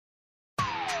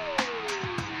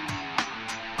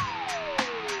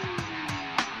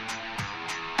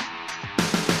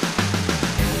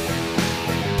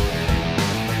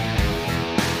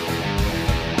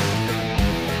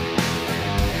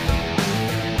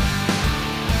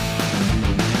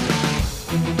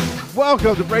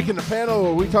Welcome to Breaking the Panel,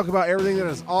 where we talk about everything that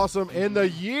is awesome in the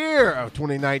year of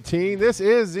 2019. This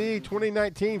is the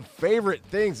 2019 Favorite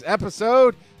Things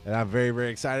episode, and I'm very, very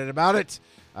excited about it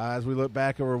as we look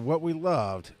back over what we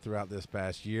loved throughout this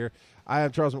past year. I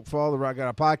am Charles McFall, the Rock God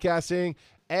of Podcasting,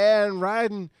 and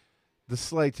riding the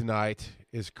sleigh tonight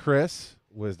is Chris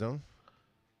Wisdom.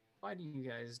 Why do you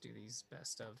guys do these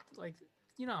best of? Like,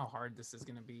 you know how hard this is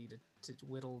going to be to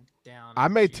whittle down. I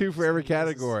made two for every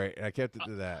category, and I kept it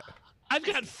to that. I've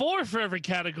got 4 for every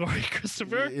category,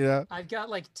 Christopher. Yeah. I've got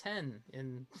like 10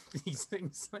 in these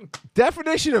things.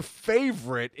 Definition of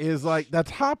favorite is like the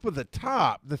top of the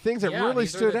top. The things that really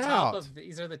stood out.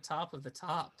 These are the top of the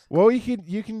top. Well, you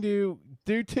can do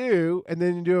 2, and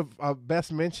then you do a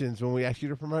best mentions when we ask you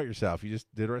to promote yourself. You just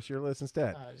did the rest of your list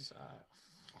instead.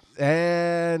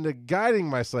 And guiding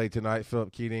my sleigh tonight,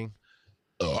 Philip Keating.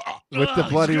 With the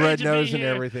bloody red nose and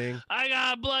everything. I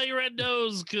got a bloody red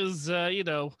nose because, my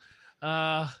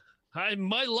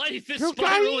life is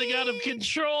spiraling out of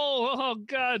control. Oh,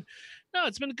 God. No,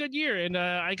 it's been a good year, and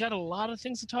I got a lot of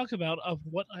things to talk about of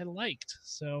what I liked.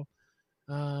 So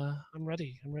I'm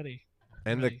ready.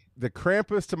 And the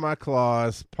Krampus to my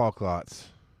claws, Paul Klotz.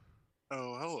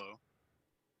 Oh, hello.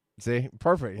 See?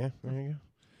 Perfect, yeah. There you go.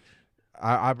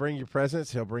 I bring you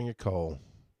presents, he'll bring you coal.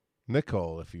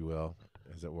 Nicole, if you will,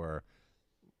 as it were.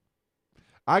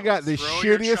 I got the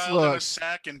shittiest looks. In a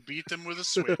sack and beat them with a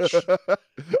switch.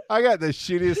 I got the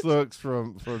shittiest looks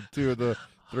from 2 of the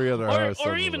 3 other hosts.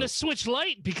 Or even a Switch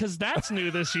Lite, because that's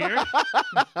new this year.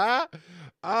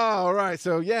 All right.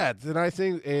 So, yeah, the nice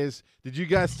thing is, did you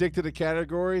guys stick to the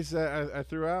categories that I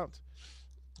threw out?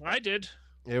 I did.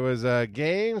 It was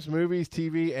games, movies,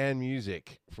 TV, and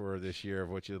music for this year of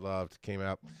what you loved came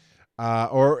out.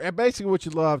 Or basically what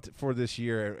you loved for this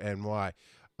year and why.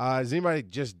 Is anybody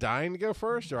just dying to go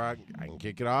first, or I can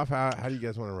kick it off? How do you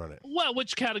guys want to run it? Well,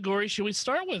 which category should we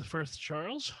start with first,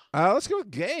 Charles? Let's go with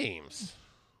games.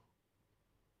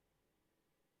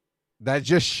 That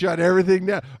just shut everything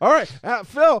down. All right,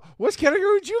 Phil, what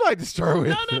category would you like to start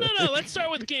with? No. Let's start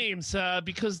with games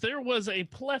because there was a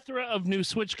plethora of new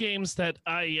Switch games that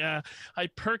I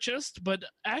purchased, but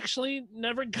actually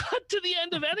never got to the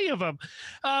end of any of them,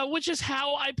 which is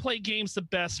how I play games the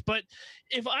best. But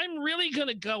if I'm really going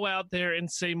to go out there and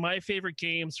say my favorite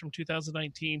games from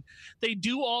 2019, they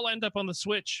do all end up on the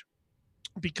Switch.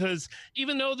 Because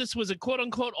even though this was a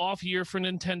quote-unquote off year for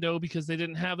Nintendo because they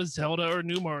didn't have a Zelda or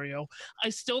new Mario, I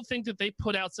still think that they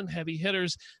put out some heavy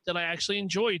hitters that I actually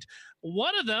enjoyed.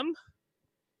 One of them,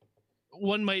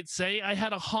 one might say, I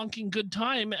had a honking good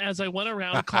time as I went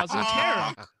around causing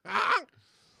terror.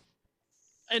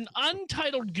 An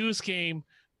Untitled Goose Game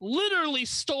literally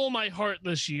stole my heart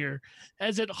this year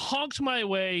as it honked my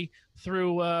way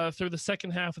through the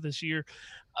second half of this year.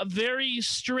 A very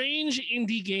strange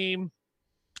indie game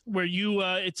where you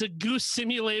it's a goose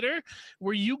simulator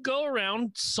where you go around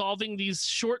solving these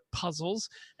short puzzles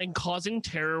and causing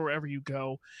terror wherever you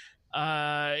go.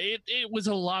 It was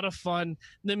a lot of fun.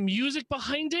 The music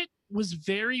behind it was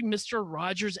very Mr.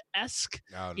 Rogers-esque,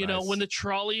 you know, when the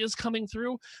trolley is coming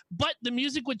through, but the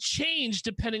music would change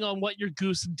depending on what your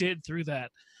goose did through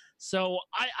that. So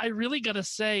I really gotta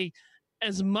say,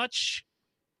 as much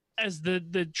as the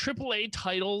AAA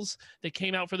titles that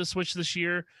came out for the Switch this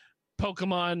year,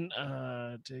 Pokemon,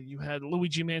 you had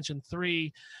Luigi Mansion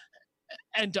 3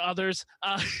 and others.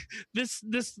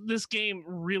 This game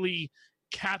really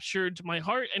captured my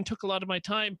heart and took a lot of my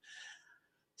time.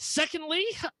 Secondly,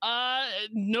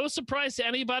 no surprise to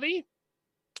anybody,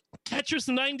 Tetris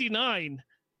 99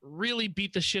 really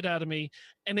beat the shit out of me,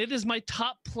 and it is my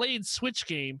top played Switch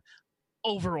game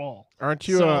overall. Aren't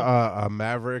you a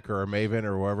Maverick or a Maven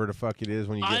or whatever the fuck it is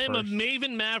when you get I am first? a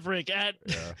Maven Maverick at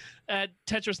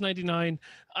Tetris 99.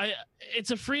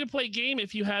 It's a free-to-play game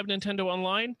if you have Nintendo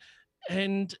Online,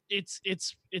 and it's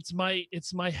my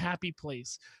happy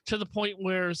place, to the point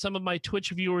where some of my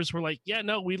Twitch viewers were like, yeah,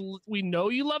 no, we know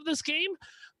you love this game,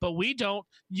 but we don't.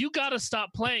 You got to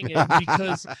stop playing it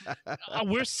because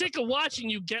we're sick of watching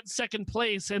you get second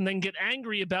place and then get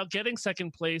angry about getting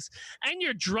second place. And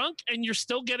you're drunk and you're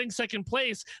still getting second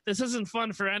place. This isn't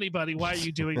fun for anybody. Why are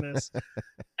you doing this?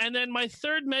 And then my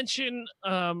third mention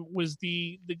was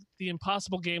the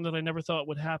impossible game that I never thought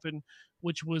would happen,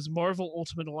 which was Marvel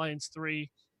Ultimate Alliance 3.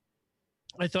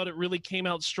 I thought it really came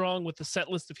out strong with the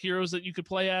set list of heroes that you could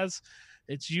play as.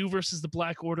 It's you versus the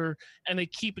Black Order, and they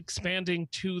keep expanding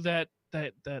to that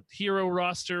hero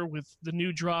roster with the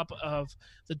new drop of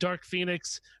the Dark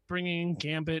Phoenix, bringing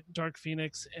Gambit, Dark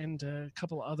Phoenix, and a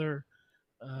couple other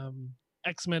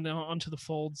X-Men onto the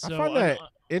fold. So I find that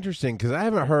interesting because I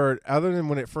haven't heard, other than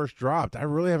when it first dropped, I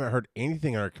really haven't heard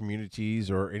anything in our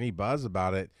communities or any buzz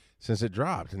about it since it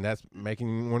dropped, and that's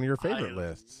making one of your favorite I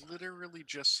lists. literally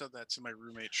just said that to my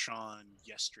roommate Sean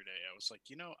yesterday. I was like,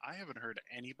 I haven't heard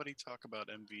anybody talk about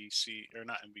MVC or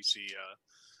not MVC.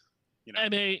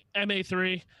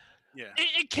 MA3. Yeah.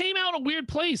 It came out a weird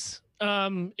place.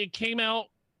 It came out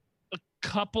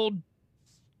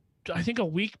I think a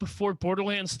week before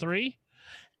Borderlands 3.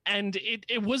 And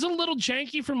it was a little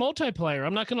janky for multiplayer.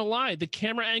 I'm not going to lie. The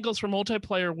camera angles for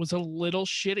multiplayer was a little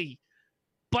shitty.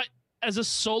 But as a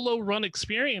solo run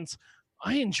experience,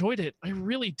 I enjoyed it. I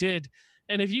really did.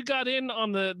 And if you got in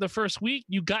on the first week,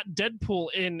 you got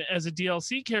Deadpool in as a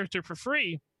DLC character for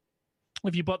free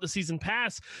if you bought the season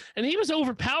pass. And he was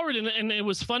overpowered, and it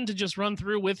was fun to just run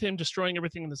through with him, destroying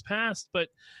everything in his past. But,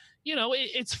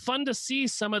 it's fun to see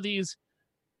some of these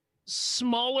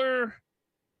smaller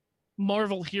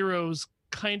Marvel heroes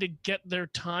kind of get their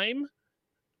time.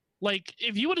 Like,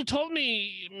 if you would have told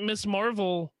me Miss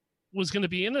Marvel was going to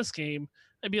be in this game,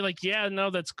 I'd be like, yeah, no,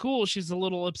 that's cool. She's a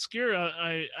little obscure.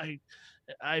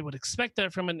 I would expect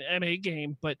that from an MA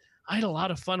game, but I had a lot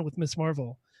of fun with Miss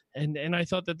Marvel, and I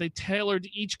thought that they tailored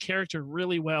each character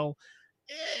really well.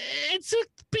 It's a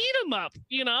beat 'em up,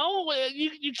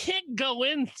 You can't go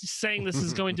in saying this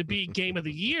is going to be game of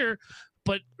the year,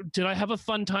 but did I have a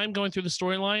fun time going through the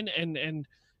storyline and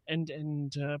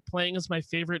playing as my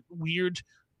favorite weird,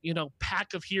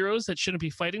 pack of heroes that shouldn't be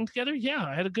fighting together? Yeah,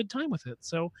 I had a good time with it.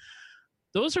 So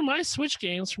those are my Switch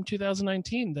games from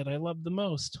 2019 that I loved the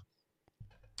most.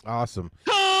 Awesome.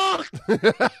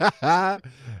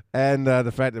 And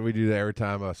the fact that we do that every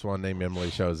time a Swan named Emily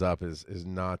shows up is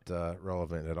not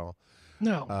relevant at all.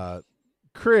 No.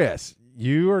 Chris,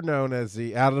 you are known as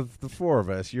out of the four of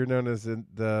us, you're known as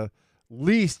the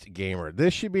least gamer.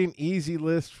 This should be an easy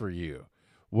list for you.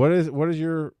 What is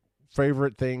your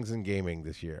favorite things in gaming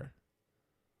this year?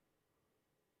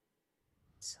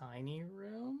 Tiny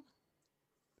room.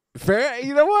 Fair.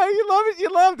 You know what? You love it.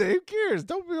 You loved it. Who cares?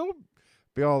 Don't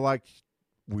be all like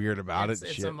weird about it.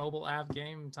 It's a mobile app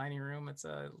game, Tiny Room. It's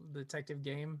a detective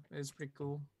game. It's pretty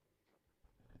cool.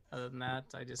 Other than that,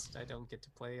 I don't get to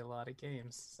play a lot of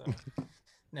games. So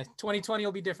 2020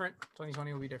 will be different.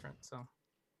 2020 will be different. So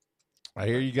I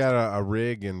hear you got a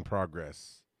rig in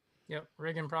progress. Yep,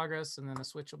 rig in progress, and then a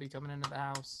Switch will be coming into the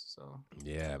house. So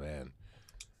yeah, man.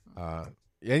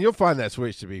 And you'll find that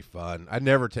Switch to be fun. I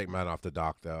never take mine off the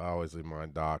dock though. I always leave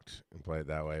mine docked and play it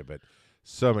that way. But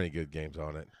so many good games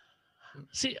on it.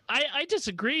 See, I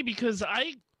disagree because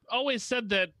I always said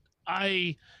that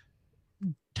I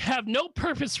have no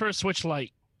purpose for a Switch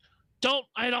Lite.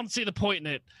 I don't see the point in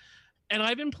it. And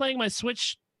I've been playing my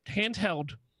Switch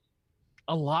handheld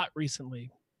a lot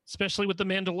recently, especially with The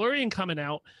Mandalorian coming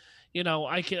out.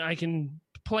 I can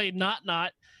play not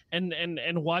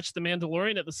and watch The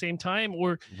Mandalorian at the same time,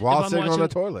 or while sitting on the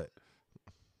toilet.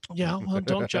 Yeah, well,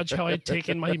 don't judge how I take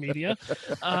in my media.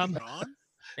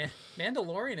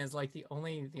 Mandalorian is like the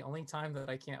only time that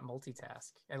I can't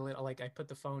multitask. I put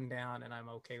the phone down and I'm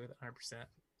okay with it 100%.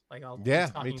 Like I'll be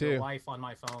talking to a wife on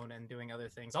my phone and doing other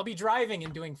things. I'll be driving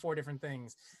and doing 4 different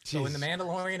things. Jeez. So when The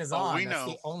Mandalorian is on, that's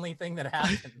the only thing that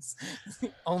happens. It's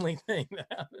the only thing that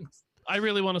happens. I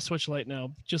really want to Switch Lite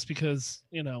now, just because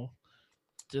the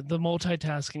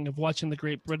multitasking of watching the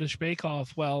Great British Bake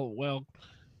Off while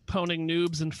poning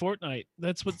noobs in Fortnite.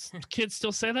 That's what kids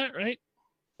still say that, right?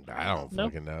 I don't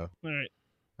fucking know. All right.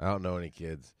 I don't know any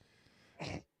kids.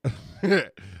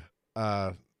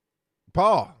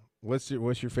 Paul, what's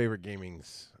your favorite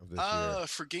gamings of this year?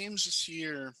 For games this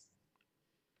year,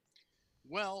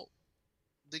 well,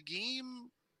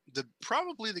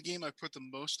 probably the game I put the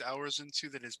most hours into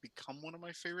that has become one of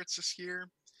my favorites this year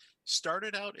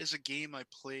started out as a game I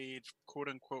played, quote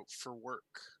unquote, for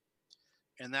work,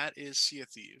 and that is Sea of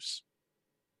Thieves.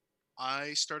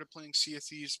 I started playing Sea of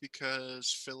Thieves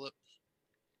because Philip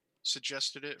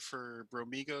suggested it for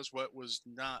Bromigos, what was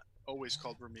not always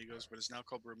called Bromigos, but is now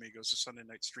called Bromigos, a Sunday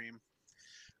night stream.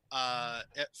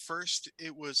 At first,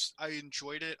 I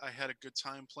enjoyed it. I had a good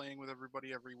time playing with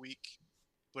everybody every week,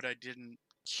 but I didn't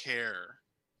care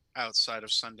outside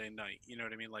of Sunday night. You know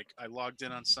what I mean? Like, I logged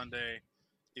in on Sunday.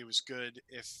 It was good.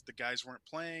 If the guys weren't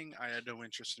playing, I had no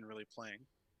interest in really playing.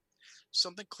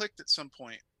 Something clicked at some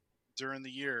point during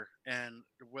the year, and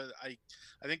I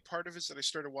think part of it is that I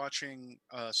started watching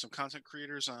some content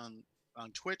creators on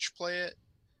Twitch play it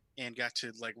and got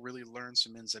to like really learn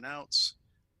some ins and outs.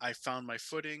 I found my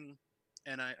footing,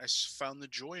 and I found the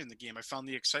joy in the game. I found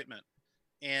the excitement,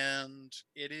 and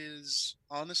it is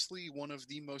honestly one of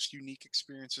the most unique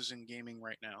experiences in gaming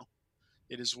right now.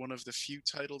 It is one of the few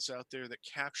titles out there that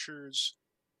captures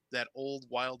that old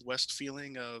Wild West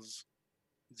feeling of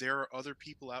there are other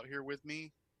people out here with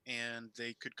me and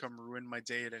they could come ruin my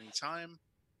day at any time,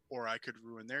 or I could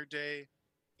ruin their day.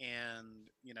 And,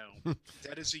 you know,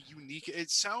 that is a unique,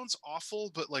 it sounds awful,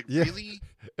 but like really.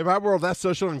 In my world, that's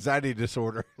social anxiety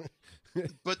disorder.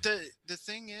 But the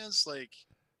thing is, like,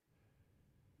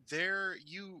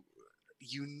 you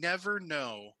never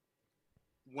know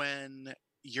when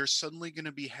you're suddenly going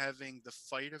to be having the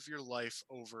fight of your life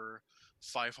over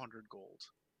 500 gold.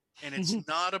 And it's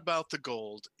not about the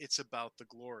gold, it's about the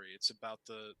glory. It's about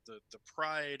the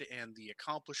pride and the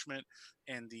accomplishment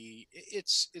and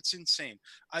it's insane.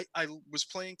 I was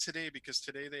playing today because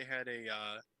today they had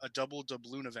a double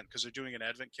doubloon event because they're doing an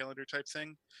advent calendar type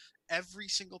thing. Every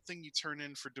single thing you turn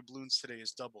in for doubloons today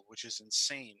is double, which is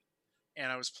insane.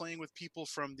 And I was playing with people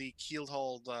from the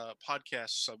Keelhauled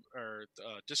podcast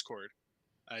Discord.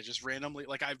 I just randomly,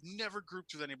 like, I've never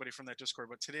grouped with anybody from that Discord,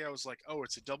 but today I was like, oh,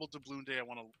 it's a double doubloon day. I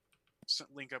want to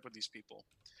link up with these people.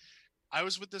 I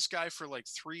was with this guy for like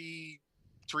three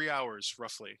hours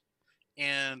roughly,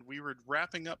 and we were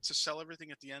wrapping up to sell everything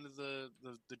at the end of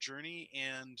the journey,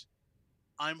 and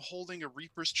I'm holding a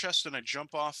Reaper's chest, and I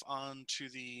jump off onto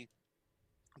the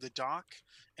dock,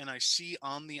 and I see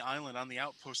on the island, on the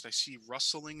outpost, I see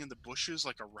rustling in the bushes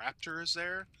like a raptor is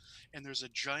there, and there's a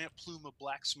giant plume of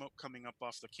black smoke coming up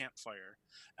off the campfire,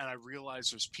 and I realize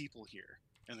there's people here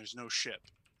and there's no ship.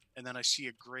 And then I see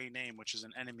a gray name, which is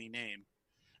an enemy name,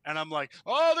 and I'm like,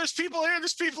 oh, there's people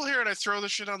here, and I throw the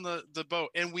shit on the boat,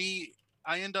 and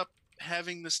I end up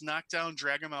having this knockdown,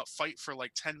 drag 'em out fight for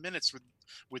like 10 minutes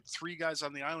with 3 guys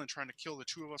on the island trying to kill the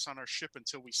 2 of us on our ship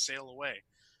until we sail away.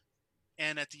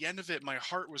 And at the end of it, my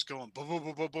heart was going boom, boom,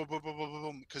 boom, boom, boom, boom, boom, boom,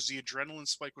 boom, because the adrenaline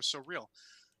spike was so real.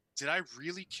 Did I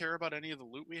really care about any of the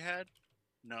loot we had?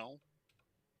 No.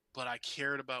 But I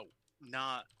cared about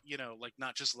not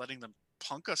just letting them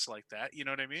punk us like that. You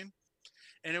know what I mean?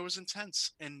 And it was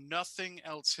intense. And nothing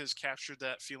else has captured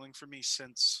that feeling for me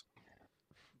since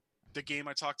the game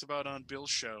I talked about on Bill's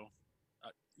show,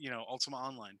 Ultima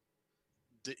Online.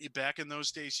 Back in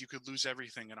those days, you could lose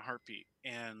everything in a heartbeat.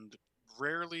 And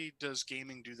rarely does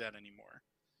gaming do that anymore,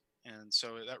 and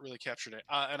so that really captured it.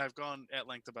 And I've gone at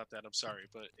length about that. I'm sorry,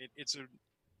 but it's an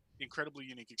incredibly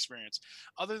unique experience.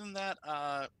 Other than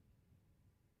that,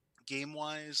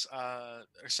 game-wise,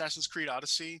 Assassin's Creed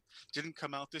Odyssey didn't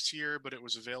come out this year, but it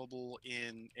was available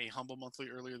in a Humble Monthly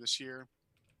earlier this year.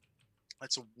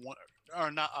 That's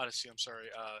not Odyssey. I'm sorry.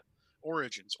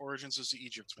 Origins. Origins is the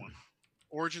Egypt one.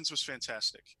 Origins was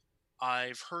fantastic.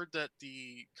 I've heard that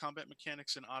the combat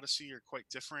mechanics in Odyssey are quite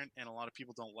different, and a lot of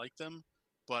people don't like them,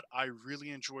 but I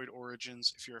really enjoyed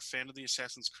Origins. If you're a fan of the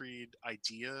Assassin's Creed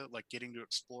idea, like getting to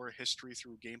explore history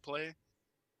through gameplay,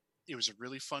 it was a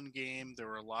really fun game. There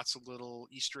were lots of little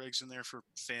Easter eggs in there for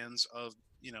fans of,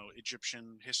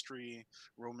 Egyptian history,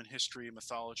 Roman history,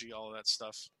 mythology, all of that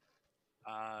stuff.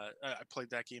 I played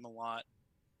that game a lot.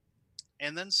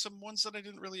 And then some ones that I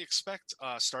didn't really expect.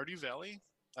 Stardew Valley.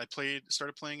 I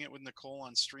started playing it with Nicole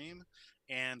on stream,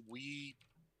 and we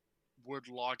would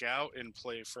log out and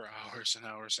play for hours and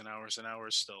hours and hours and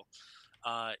hours still.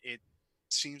 It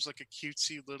seems like a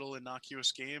cutesy little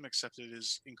innocuous game, except it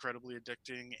is incredibly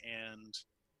addicting, and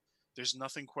there's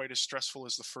nothing quite as stressful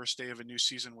as the first day of a new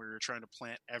season where you're trying to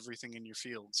plant everything in your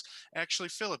fields. Actually,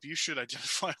 Philip, you should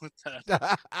identify with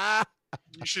that.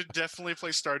 You should definitely play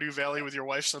Stardew Valley with your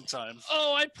wife sometime.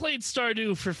 Oh, I played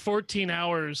Stardew for 14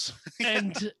 hours.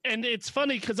 And it's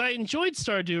funny because I enjoyed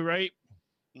Stardew, right?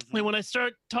 Mm-hmm. And when I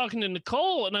start talking to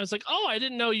Nicole and I was like, oh, I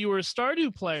didn't know you were a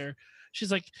Stardew player.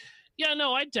 She's like, yeah,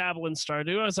 no, I dabble in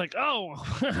Stardew. I was like, oh,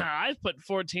 I've put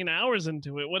 14 hours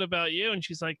into it. What about you? And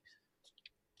she's like,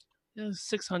 yeah,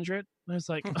 600. I was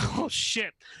like, oh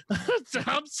shit.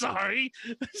 I'm sorry.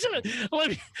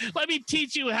 let me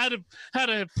teach you how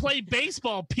to play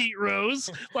baseball, Pete Rose.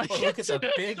 Like, look at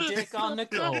the big dick on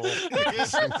Nicole.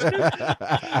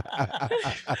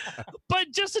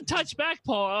 But just to touch back,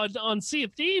 Paul, on Sea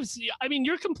of Thieves, I mean,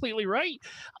 you're completely right.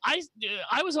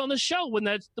 I was on the show when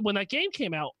that game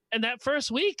came out, and that first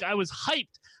week I was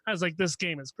hyped. I was like, this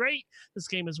game is great. This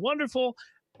game is wonderful.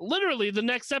 Literally the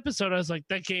next episode I was like,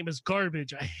 that game is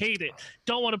garbage. I hate it.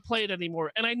 Don't want to play it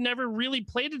anymore. And I never really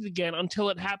played it again until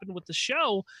it happened with the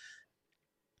show.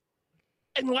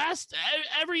 And the last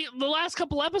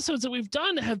couple episodes that we've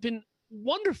done have been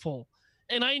wonderful.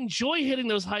 And I enjoy hitting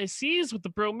those high seas with the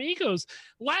Bromigos.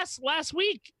 Last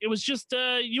week it was just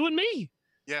you and me.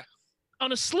 Yeah.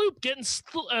 On a sloop getting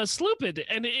slooped,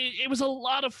 and it was a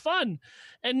lot of fun.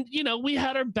 And we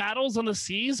had our battles on the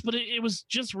seas, but it was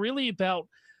just really about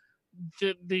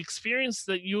the experience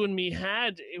that you and me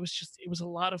had, it was a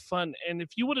lot of fun. And if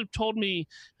you would have told me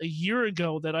a year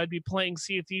ago that I'd be playing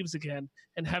Sea of Thieves again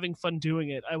and having fun doing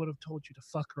it, I would have told you to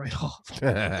fuck right off.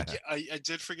 I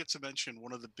did forget to mention,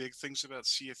 one of the big things about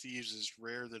Sea of Thieves is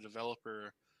Rare, the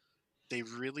developer, they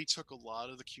really took a lot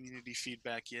of the community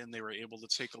feedback in. They were able to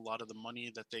take a lot of the money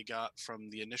that they got from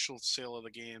the initial sale of the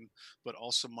game, but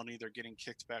also money they're getting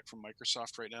kicked back from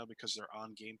Microsoft right now because they're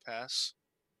on Game Pass.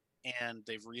 And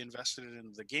they've reinvested it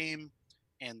into the game.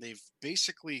 And they've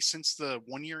basically, since the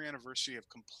 1-year anniversary, have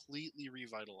completely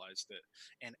revitalized it.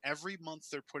 And every month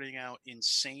they're putting out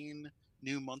insane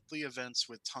new monthly events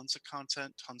with tons of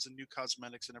content, tons of new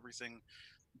cosmetics and everything.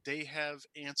 They have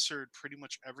answered pretty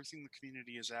much everything the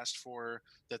community has asked for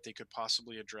that they could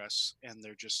possibly address, and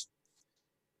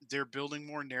they're building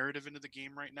more narrative into the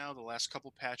game right now. The last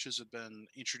couple patches have been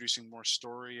introducing more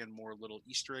story and more little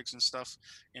Easter eggs and stuff,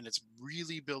 and it's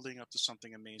really building up to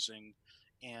something amazing.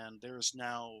 And there's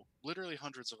now literally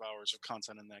hundreds of hours of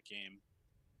content in that game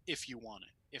if you want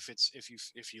it.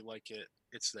 If you like it,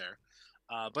 it's there.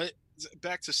 But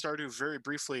back to Stardew very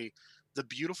briefly. The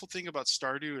beautiful thing about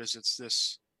Stardew is it's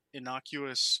this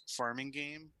innocuous farming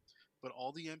game, but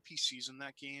all the NPCs in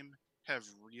that game have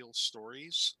real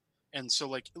stories. And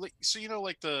so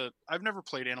I've never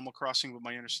played Animal Crossing, but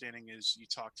my understanding is you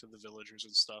talk to the villagers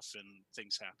and stuff and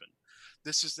things happen.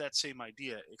 This is that same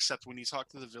idea, except when you talk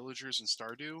to the villagers in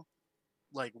Stardew,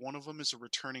 like one of them is a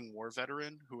returning war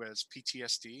veteran who has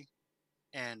PTSD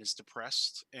and is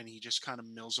depressed, and he just kind of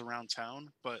mills around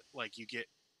town, but like you get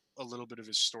a little bit of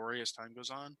his story as time goes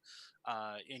on.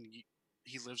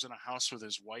 He lives in a house with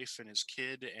his wife and his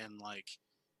kid, and like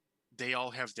they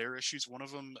all have their issues. One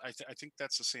of them, I think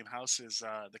that's the same house, is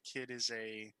the kid is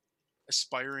a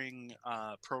aspiring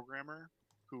programmer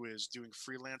who is doing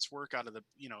freelance work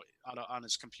on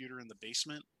his computer in the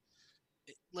basement.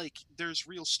 Like there's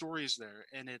real stories there,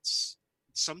 and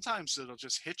sometimes it'll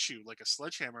just hit you like a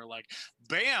sledgehammer, like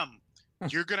bam,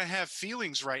 you're gonna have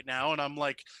feelings right now. And I'm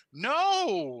like,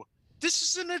 no, this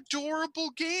is an adorable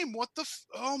game. What the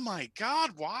oh my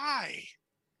god, why?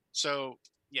 So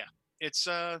yeah, it's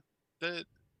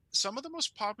some of the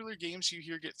most popular games you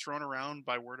hear get thrown around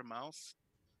by word of mouth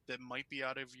that might be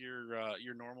out of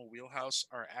your normal wheelhouse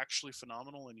are actually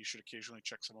phenomenal, and you should occasionally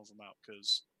check some of them out,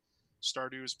 because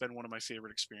Stardew has been one of my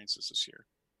favorite experiences this year.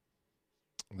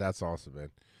 That's awesome, man.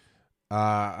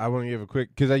 I want to give a quick,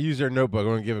 because I use their notebook, I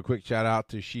want to give a quick shout out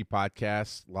to She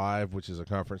Podcast Live, which is a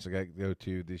conference I got to go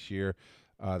to this year.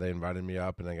 They invited me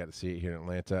up, and I got to see it here in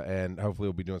Atlanta, and hopefully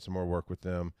we'll be doing some more work with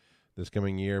them this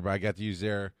coming year. But I got to use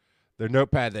their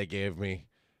notepad they gave me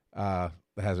that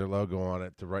has their logo on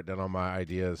it to write down all my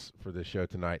ideas for this show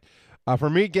tonight. For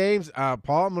me, games,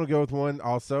 Paul, I'm going to go with one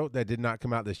also that did not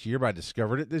come out this year, but I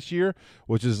discovered it this year,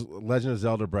 which is Legend of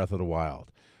Zelda Breath of the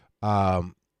Wild.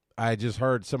 I just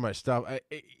heard so much stuff.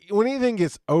 When anything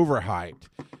gets overhyped,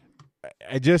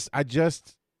 I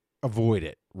just avoid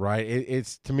it, right?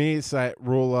 It's to me, it's that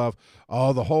rule of,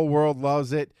 oh, the whole world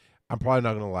loves it, I'm probably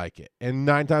not going to like it. And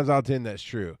 9 times out of 10, that's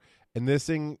true. And this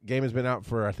game has been out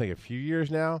for, I think, a few years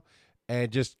now, and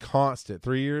just constant.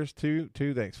 3 years, two.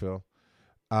 Thanks, Phil.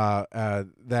 That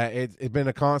it's been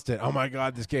a constant. Oh my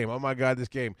God, this game! Oh my God, this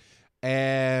game!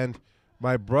 And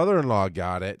my brother-in-law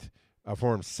got it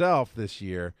for himself this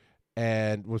year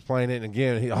and was playing it. And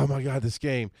again, oh my God, this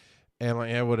game! And I'm like,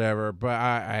 yeah, whatever. But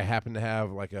I happened to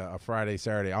have like a Friday,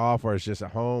 Saturday off where it's just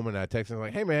at home, and I texted him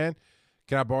like, hey man,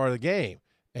 can I borrow the game?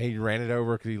 And he ran it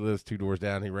over, because he lives 2 doors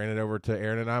down. He ran it over to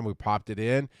Aaron and I, and we popped it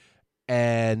in.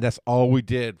 And that's all we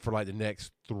did for like the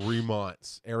next 3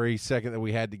 months. Every second that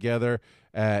we had together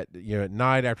at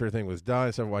night after everything was done,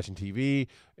 instead of watching TV,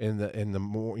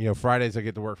 Fridays I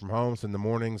get to work from home. So in the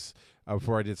mornings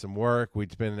before I did some work,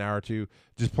 we'd spend an hour or two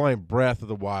just playing Breath of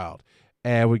the Wild.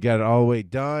 And we got it all the way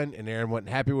done, and Aaron wasn't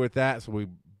happy with that, so we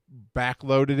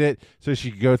backloaded it so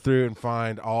she could go through and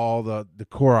find all the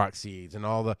Korok seeds and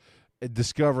all the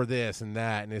discover this and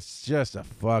that. And it's just a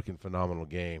fucking phenomenal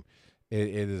game. It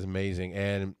is amazing.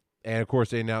 And of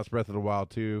course, they announced Breath of the Wild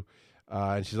 2.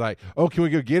 And she's like, oh, can we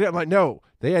go get it? I'm like, no,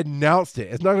 they announced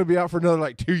it. It's not going to be out for another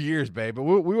like 2 years, babe. But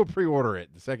we will pre-order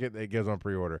it the second it goes on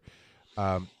pre-order.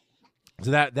 So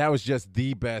that was just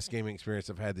the best gaming experience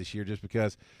I've had this year, just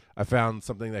because I found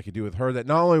something that I could do with her that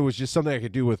not only was just something I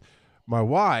could do with my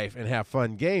wife and have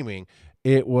fun gaming,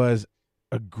 it was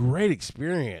a great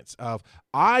experience of,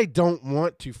 I don't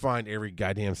want to find every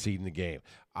goddamn seed in the game.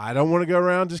 I don't want to go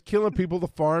around just killing people to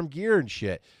farm gear and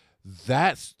shit.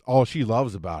 That's all she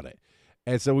loves about it.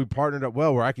 And so we partnered up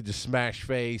well, where I could just smash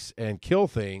face and kill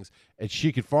things, and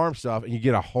she could farm stuff, and you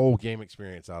get a whole game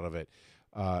experience out of it.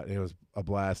 It was a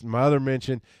blast. My other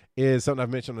mention is something I've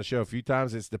mentioned on the show a few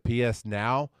times. It's the PS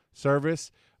Now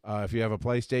service. If you have a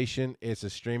PlayStation, it's a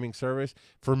streaming service.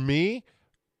 For me,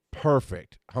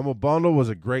 perfect. Humble Bundle was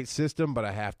a great system, but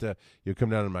I have to come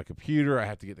down to my computer. I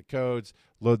have to get the codes,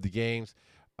 load the games.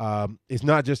 It's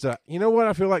not just you know what?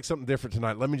 I feel like something different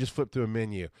tonight. Let me just flip through a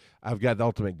menu. I've got the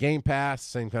Ultimate Game Pass,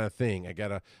 same kind of thing.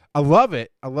 I love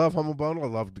it. I love Humble Bundle. I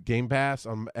love the Game Pass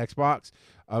on Xbox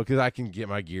because I can get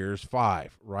my Gears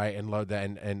 5, right, and load that.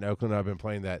 And Oakland, I've been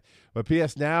playing that. But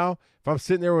PS Now, if I'm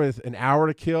sitting there with an hour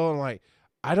to kill and like,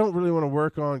 I don't really want to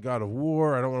work on God of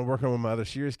War. I don't want to work on one of my other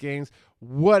serious games.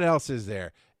 What else is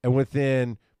there? And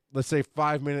within, let's say,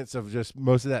 5 minutes of just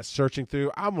most of that searching through,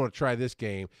 I'm going to try this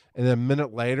game. And then a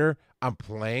minute later, I'm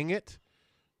playing it,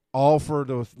 all for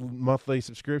the monthly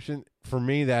subscription. For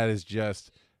me, that is just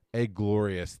a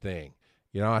glorious thing.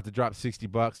 You know, I don't have to drop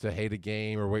 $60 to hate a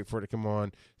game or wait for it to come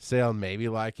on sale and maybe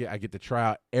like it. I get to try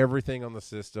out everything on the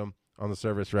system, on the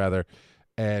service rather,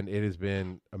 and it has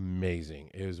been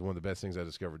amazing. It was one of the best things I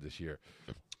discovered this year.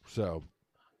 So,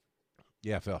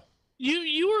 yeah, Phil.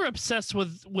 You were obsessed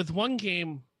with one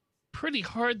game pretty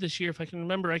hard this year, if I can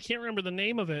remember. I can't remember the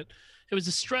name of it. It was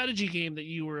a strategy game that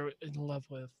you were in love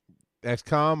with.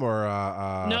 XCOM or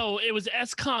No, it was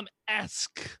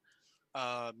XCOM-esque.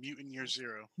 Mutant Year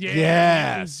Zero. Yeah,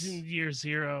 yes. Mutant Year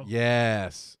Zero.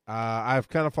 Yes. I've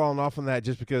kind of fallen off on that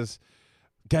just because.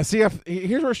 See,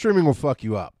 here's where streaming will fuck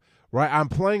you up. Right, I'm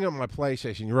playing on my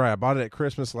PlayStation. You're right. I bought it at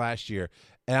Christmas last year,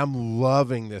 and I'm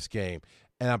loving this game,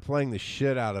 and I'm playing the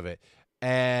shit out of it.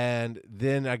 And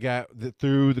then I got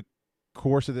through the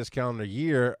course of this calendar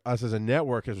year, us as a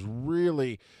network has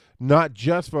really not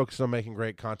just focused on making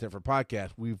great content for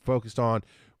podcasts. We've focused on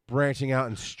branching out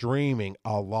and streaming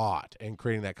a lot and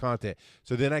creating that content.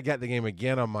 So then I got the game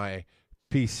again on my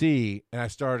PC, and I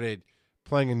started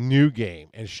playing a new game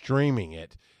and streaming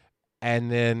it,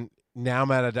 and then now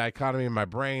I'm at a dichotomy in my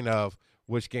brain of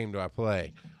which game do I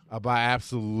play. But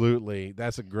absolutely,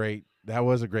 that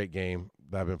was a great game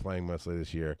that I've been playing mostly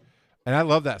this year. And I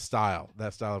love that style.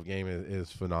 That style of game is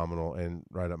phenomenal and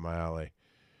right up my alley.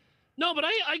 No, but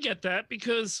I get that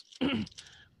because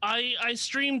I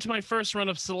streamed my first run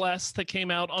of Celeste that came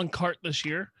out on Cart this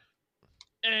year.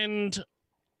 And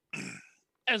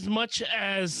as much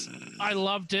as I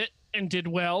loved it and did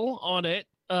well on it,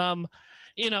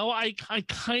 you know, I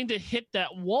kind of hit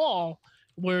that wall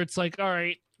where it's like, all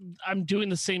right, I'm doing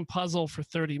the same puzzle for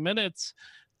 30 minutes.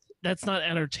 That's not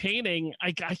entertaining.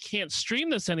 I can't stream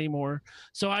this anymore.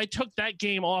 So I took that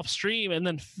game off stream and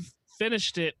then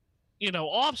finished it, you know,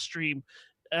 off stream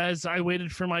as I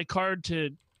waited for my card to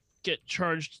get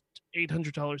charged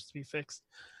 $800 to be fixed.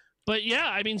 But yeah,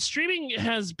 I mean, streaming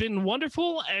has been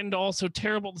wonderful and also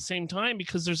terrible at the same time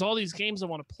because there's all these games I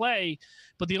want to play,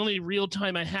 but the only real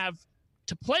time I have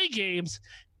to play games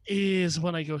is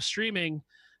when I go streaming.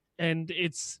 And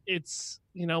it's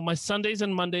you know, my Sundays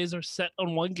and Mondays are set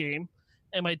on one game,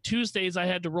 and my Tuesdays I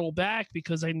had to roll back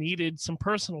because I needed some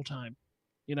personal time,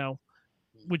 you know,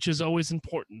 which is always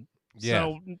important. Yeah.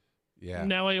 So yeah.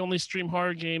 Now I only stream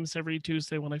horror games every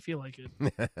Tuesday when I feel like it.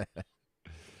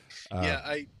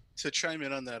 Yeah, to chime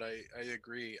in on that, I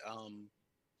agree.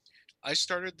 I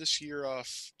started this year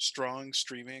off strong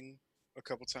streaming a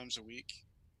couple times a week,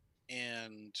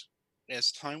 and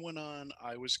as time went on,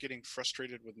 I was getting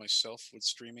frustrated with myself with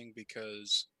streaming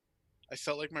because I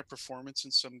felt like my performance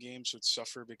in some games would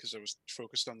suffer because I was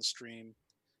focused on the stream,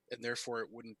 and therefore it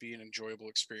wouldn't be an enjoyable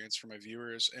experience for my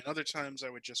viewers. And other times I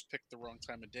would just pick the wrong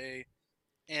time of day.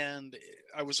 And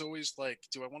I was always like,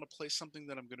 do I want to play something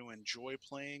that I'm going to enjoy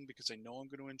playing because I know I'm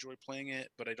going to enjoy playing it,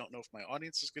 but I don't know if my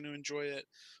audience is going to enjoy it?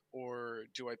 Or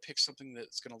do I pick something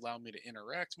that's going to allow me to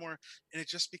interact more? And it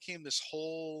just became this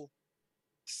whole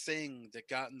thing that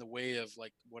got in the way of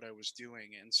like what I was doing.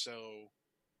 And so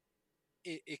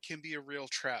it can be a real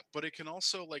trap, but it can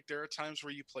also, like, there are times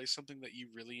where you play something that you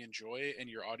really enjoy and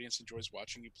your audience enjoys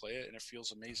watching you play it, and it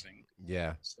feels amazing.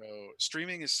 Yeah. So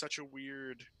streaming is such a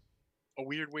weird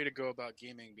way to go about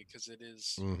gaming because it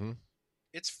is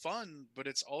it's fun, but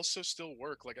it's also still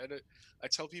work. Like I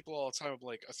tell people all the time,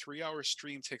 like, a 3-hour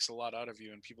stream takes a lot out of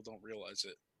you and people don't realize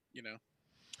it, you know?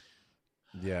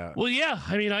 Yeah. Well, yeah.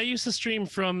 I mean, I used to stream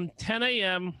from 10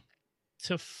 a.m.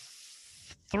 to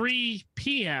 3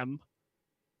 p.m.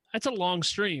 That's a long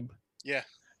stream. Yeah.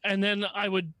 And then I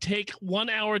would take 1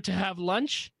 hour to have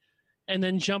lunch and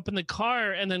then jump in the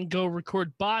car and then go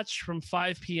record Botch from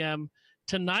 5 p.m.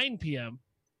 to 9 p.m.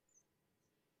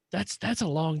 That's a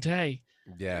long day.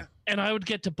 Yeah. And I would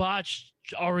get to Botch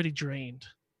already drained.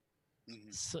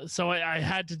 So I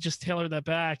had to just tailor that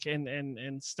back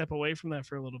and step away from that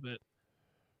for a little bit.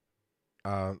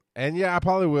 And yeah, I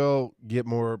probably will get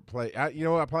more play. You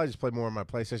know what? I'll probably just play more on my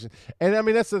PlayStation. And I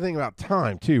mean, that's the thing about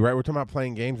time too, right? We're talking about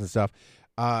playing games and stuff.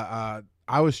 I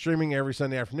was streaming every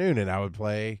Sunday afternoon, and I'd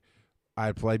play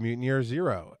Mutant Year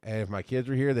Zero. And if my kids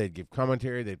were here, they'd give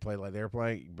commentary. They'd play like they're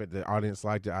playing, but the audience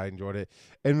liked it. I enjoyed it.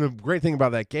 And the great thing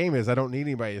about that game is I don't need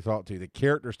anybody to talk to. The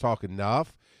characters talk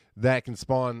enough that can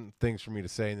spawn things for me to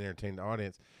say and entertain the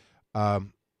audience.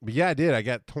 But yeah, I did. I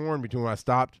got torn between when I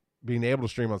stopped being able to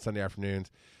stream on Sunday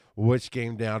afternoons, which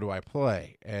game down do I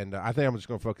play? And I think I'm just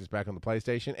going to focus back on the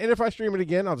PlayStation. And if I stream it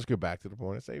again, I'll just go back to the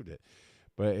point I saved it.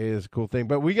 But it is a cool thing.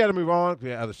 But we got to move on. We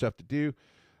got other stuff to do.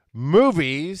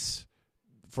 Movies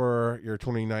for your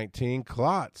 2019.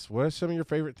 Klotz, what are some of your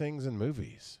favorite things in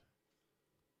movies?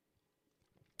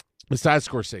 Besides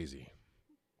Scorsese.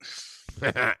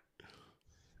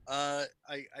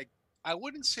 I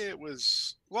wouldn't say it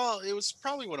was. Well, it was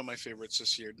probably one of my favorites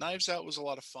this year. Knives Out was a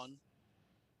lot of fun.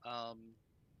 I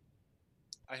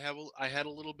had a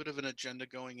little bit of an agenda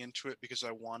going into it because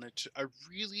I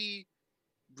really,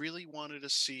 really wanted to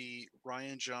see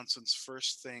Rian Johnson's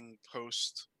first thing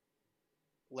post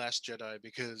Last Jedi,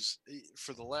 because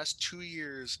for the last 2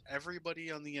 years,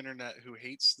 everybody on the internet who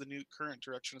hates the new current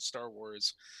direction of Star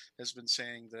Wars has been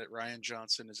saying that Rian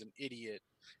Johnson is an idiot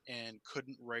and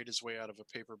couldn't write his way out of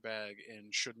a paper bag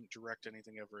and shouldn't direct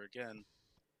anything ever again.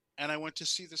 And I went to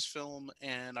see this film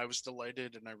and I was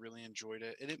delighted and I really enjoyed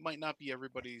it. And it might not be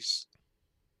everybody's,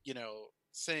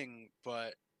 thing,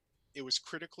 but it was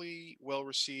critically well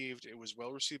received. It was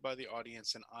well received by the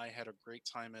audience and I had a great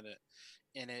time in it.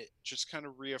 And it just kind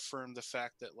of reaffirmed the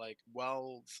fact that, like,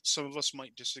 while some of us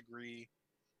might disagree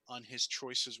on his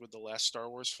choices with the last Star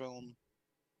Wars film,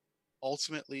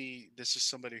 ultimately this is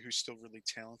somebody who's still really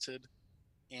talented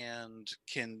and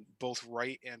can both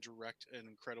write and direct an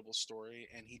incredible story,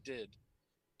 and he did.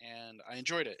 And I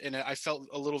enjoyed it, and I felt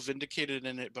a little vindicated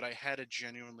in it, but I had a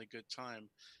genuinely good time.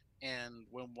 And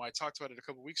when I talked about it a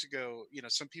couple weeks ago,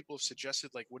 some people have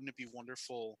suggested, like, wouldn't it be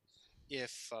wonderful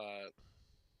if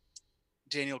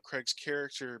Daniel Craig's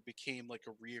character became like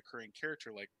a reoccurring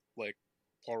character, like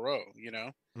Poirot,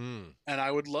 Mm. And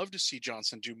I would love to see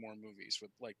Johnson do more movies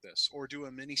with like this, or do a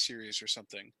miniseries or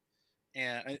something.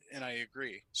 And I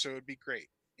agree. So it'd be great.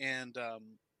 And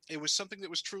it was something that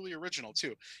was truly original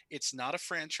too. It's not a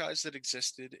franchise that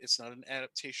existed. It's not an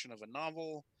adaptation of a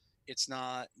novel. It's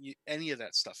not any of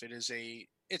that stuff.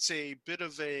 It's a bit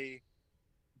of a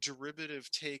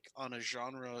derivative take on a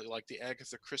genre like the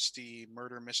Agatha Christie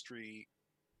murder mystery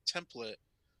template,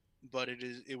 but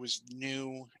it was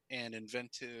new and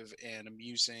inventive and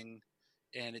amusing,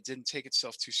 and it didn't take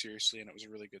itself too seriously, and it was a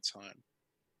really good time.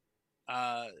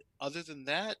 Other than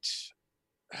that,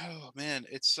 oh man,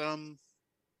 it's trying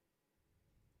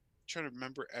to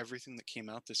remember everything that came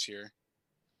out this year.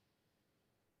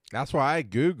 That's why I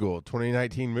Googled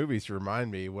 2019 movies to remind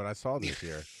me what I saw this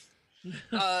year.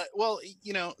 Well,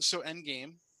 so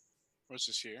Endgame was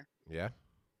this year. Yeah.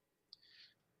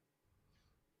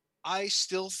 I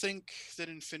still think that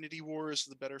Infinity War is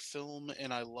the better film,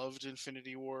 and I loved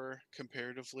Infinity War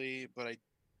comparatively, but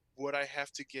what I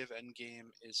have to give Endgame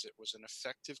is it was an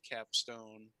effective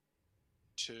capstone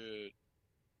to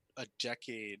a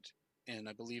decade, and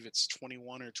I believe it's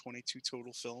 21 or 22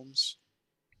 total films,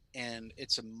 and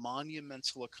it's a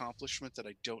monumental accomplishment that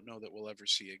I don't know that we'll ever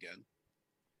see again.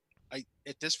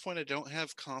 At this point, I don't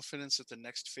have confidence that the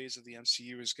next phase of the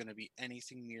MCU is going to be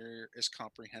anything near as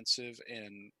comprehensive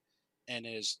and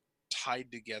as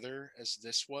tied together as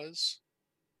this was.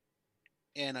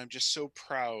 And I'm just so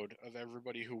proud of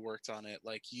everybody who worked on it.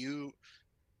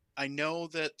 I know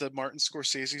that the Martin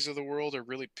Scorseses of the world are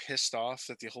really pissed off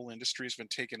that the whole industry has been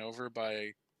taken over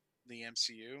by the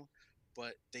MCU,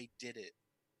 but they did it.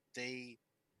 They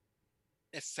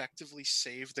effectively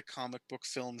saved the comic book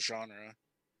film genre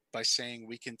by saying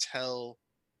we can tell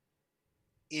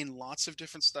in lots of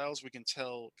different styles, we can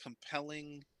tell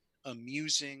compelling,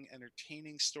 amusing,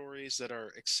 entertaining stories that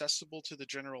are accessible to the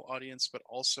general audience, but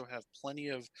also have plenty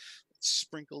of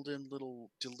sprinkled in little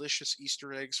delicious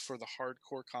Easter eggs for the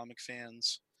hardcore comic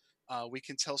fans. We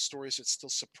can tell stories that still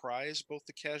surprise both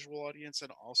the casual audience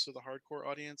and also the hardcore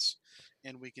audience,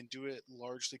 and we can do it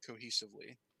largely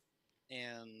cohesively.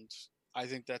 And I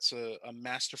think that's a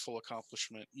masterful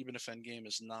accomplishment, even if Endgame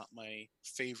is not my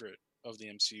favorite of the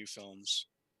MCU films.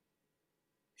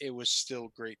 It was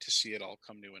still great to see it all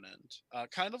come to an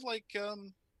end. Kind of like,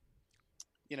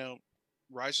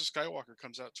 Rise of Skywalker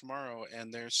comes out tomorrow,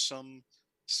 and there's some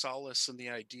solace in the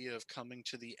idea of coming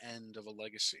to the end of a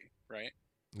legacy, right?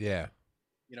 Yeah.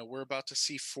 We're about to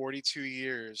see 42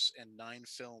 years and 9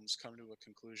 films come to a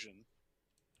conclusion,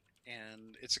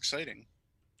 and it's exciting.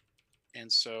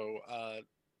 And so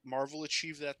Marvel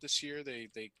achieved that this year.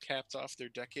 They capped off their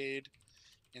decade,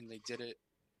 and they did it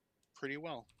pretty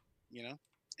well, you know.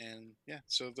 And yeah,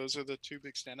 so those are the two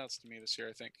big standouts to me this year,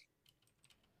 I think.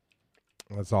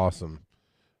 That's awesome.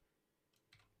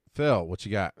 Phil, what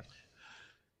you got?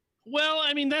 Well,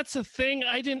 I mean, that's the thing.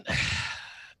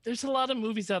 There's a lot of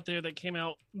movies out there that came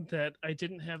out that I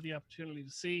didn't have the opportunity to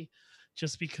see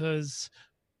just because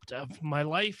of my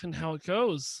life and how it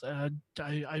goes.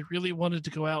 I really wanted to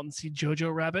go out and see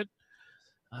Jojo Rabbit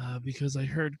because I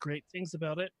heard great things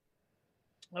about it.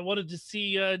 I wanted to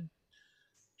see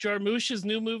Jarmusch's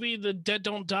new movie, The Dead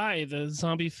Don't Die, the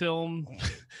zombie film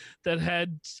that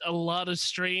had a lot of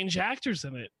strange actors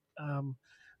in it.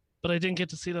 But I didn't get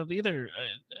to see that either.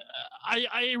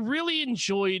 I really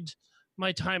enjoyed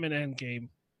my time in Endgame.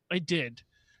 I did.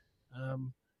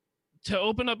 To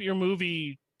open up your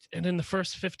movie and in the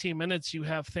first 15 minutes you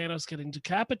have Thanos getting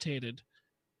decapitated,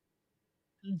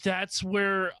 that's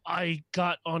where I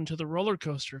got onto the roller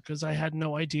coaster because I had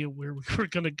no idea where we were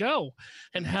going to go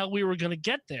and how we were going to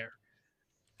get there.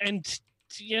 And,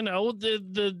 you know,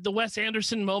 the Wes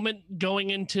Anderson moment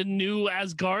going into New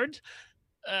Asgard,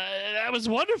 that was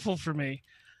wonderful for me.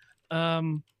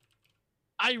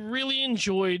 I really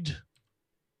enjoyed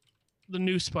the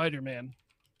new Spider-Man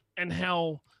and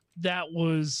how that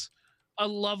was a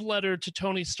love letter to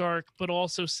Tony Stark, but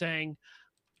also saying,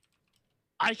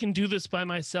 I can do this by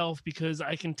myself because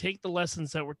I can take the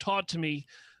lessons that were taught to me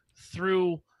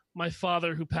through my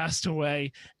father who passed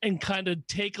away and kind of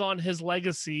take on his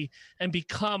legacy and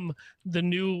become the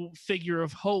new figure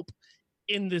of hope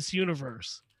in this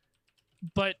universe.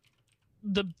 But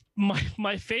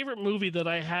my favorite movie that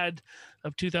I had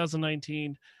of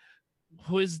 2019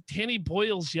 was Danny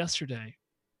Boyle's Yesterday.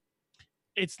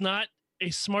 It's not a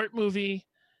smart movie.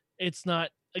 It's not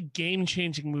a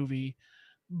game-changing movie,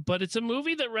 but it's a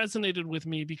movie that resonated with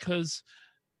me because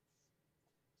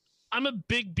I'm a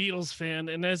big Beatles fan,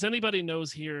 and as anybody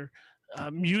knows here,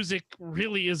 music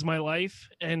really is my life,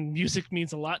 and music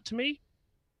means a lot to me.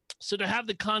 So to have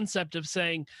the concept of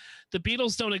saying the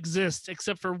Beatles don't exist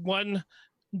except for one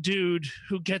dude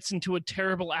who gets into a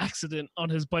terrible accident on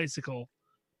his bicycle,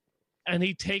 and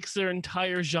he takes their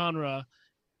entire genre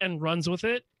and runs with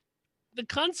it. The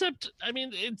concept, I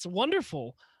mean, it's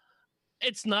wonderful.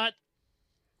 It's not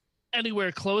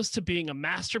anywhere close to being a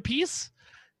masterpiece.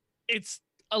 It's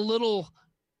a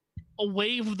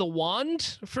wave of the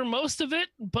wand for most of it,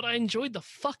 but I enjoyed the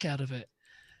fuck out of it.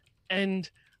 And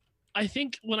I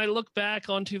think when I look back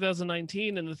on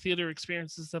 2019 and the theater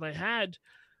experiences that I had,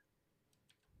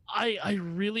 I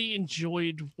really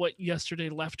enjoyed what Yesterday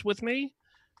left with me.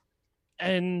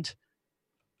 And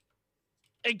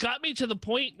it got me to the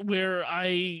point where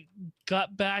I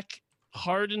got back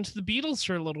hard into the Beatles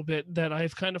for a little bit that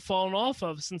I've kind of fallen off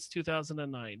of since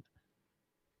 2009.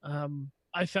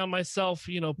 I found myself,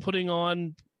 putting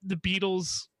on the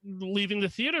Beatles, leaving the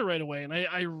theater right away. And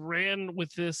I ran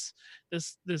with this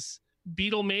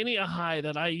Beatlemania high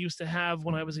that I used to have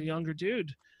when I was a younger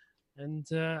dude. And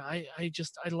I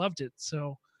loved it.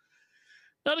 So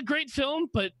not a great film,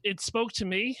 but it spoke to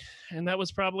me. And that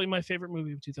was probably my favorite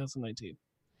movie of 2019.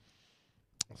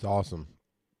 That's awesome.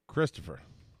 Christopher.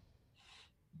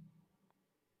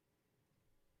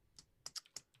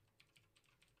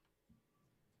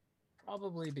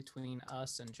 Probably between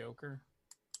Us and Joker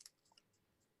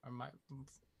are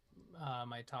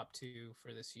my top two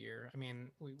for this year. I mean,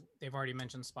 they've already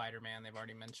mentioned Spider-Man. They've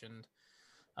already mentioned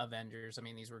Avengers. I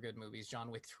mean, these were good movies.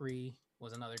 John Wick 3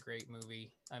 was another great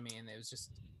movie. I mean, it was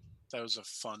just... That was a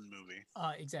fun movie.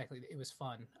 Exactly. It was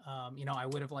fun. I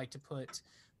would have liked to put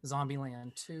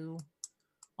Zombieland 2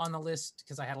 on the list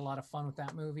because I had a lot of fun with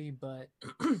that movie, but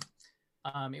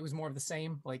it was more of the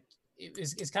same. Like,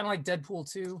 it's kind of like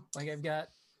Deadpool 2. Like,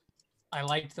 I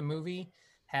liked the movie.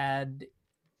 Had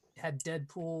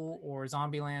Deadpool or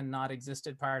Zombieland not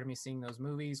existed prior to me seeing those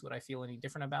movies, would I feel any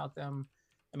different about them?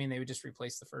 I mean, they would just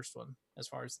replace the first one as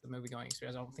far as the movie going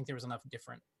experience. I don't think there was enough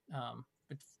different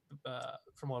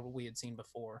from what we had seen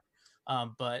before.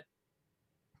 But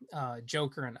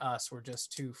Joker and Us were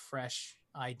just two fresh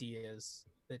ideas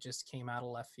that just came out of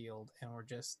left field and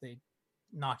they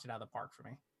knocked it out of the park for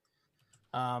me.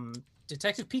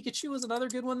 Detective Pikachu was another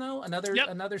good one though.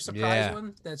 Another surprise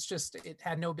one that's just, it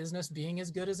had no business being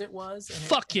as good as it was. And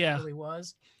it really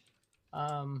was.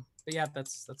 But yeah,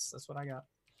 that's what I got.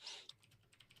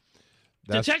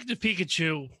 Detective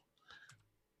Pikachu.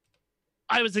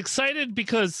 I was excited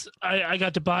because I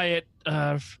got to buy it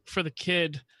for the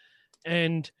kid,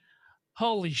 and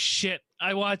holy shit,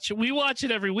 We watch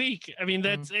it every week. I mean,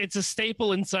 it's a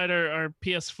staple inside our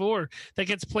PS4 that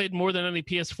gets played more than any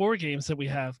PS4 games that we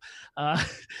have.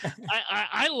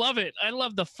 I love it. I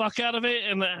love the fuck out of it,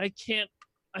 and I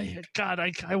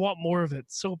want more of it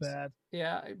so bad.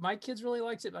 Yeah, my kids really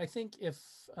liked it. I think if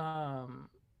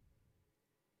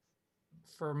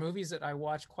for movies that I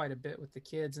watch quite a bit with the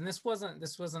kids, and this wasn't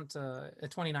a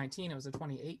 2019, it was a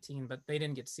 2018, but they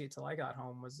didn't get to see it till I got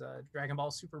home, was Dragon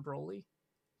Ball Super Broly.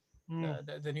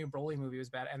 The new Broly movie was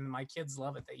bad, and my kids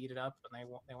love it. They eat it up, and they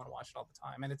want to watch it all the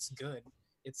time, and it's good.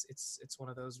 It's one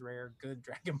of those rare good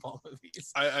Dragon Ball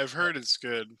movies. I've heard it's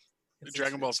good.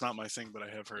 Dragon Ball's not my thing, but I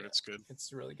have heard it's good.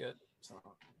 It's really good. So.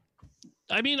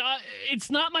 I mean, it's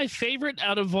not my favorite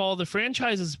out of all the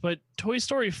franchises, but Toy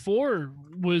Story 4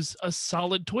 was a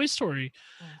solid Toy Story.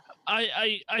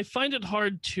 I find it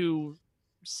hard to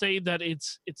say that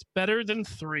it's better than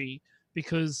 3,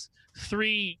 because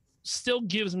 3 still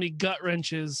gives me gut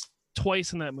wrenches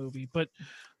twice in that movie, but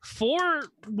 4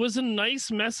 was a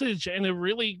nice message and a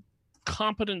really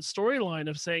competent storyline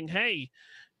of saying, hey,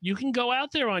 you can go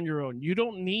out there on your own. You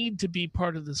don't need to be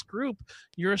part of this group.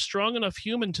 You're a strong enough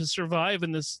human to survive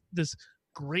in this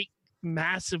great,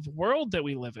 massive world that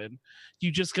we live in.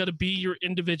 You just got to be your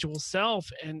individual self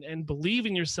and believe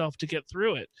in yourself to get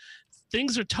through it.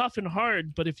 Things are tough and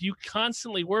hard, but if you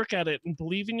constantly work at it and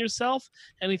believe in yourself,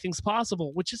 anything's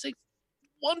possible, which is a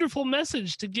wonderful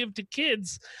message to give to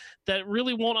kids that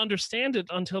really won't understand it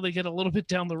until they get a little bit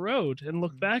down the road and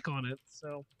look back on it.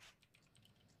 So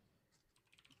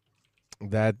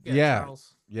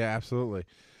absolutely.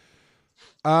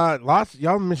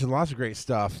 Y'all mentioned lots of great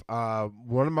stuff.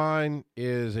 One of mine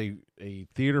is a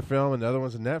theater film, and the other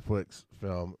one's a Netflix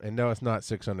film. And no, it's not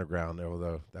Six Underground,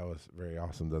 although that was very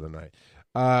awesome the other night.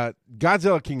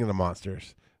 Godzilla King of the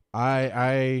Monsters.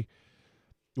 I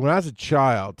when I was a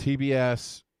child,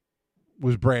 TBS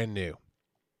was brand new.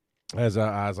 As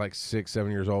I was like 6-7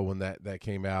 years old when that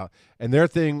came out, and their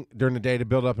thing during the day to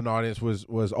build up an audience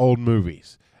was old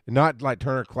movies, not like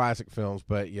Turner Classic Films,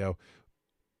 but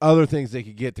other things they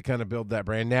could get to kind of build that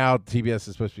brand. Now TBS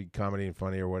is supposed to be comedy and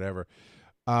funny or whatever.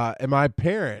 And my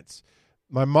parents,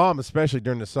 my mom especially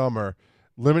during the summer,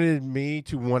 limited me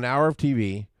to 1 hour of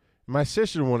TV. My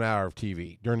sister to 1 hour of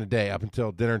TV during the day up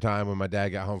until dinner time when my dad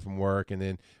got home from work, and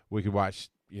then we could watch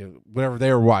whatever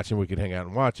they were watching. We could hang out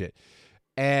and watch it.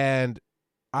 And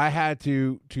I had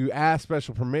to ask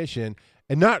special permission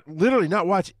and not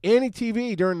watch any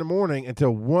TV during the morning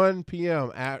until 1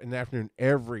 p.m. in the afternoon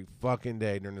every fucking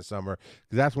day during the summer,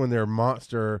 because that's when their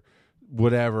monster,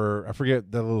 whatever, I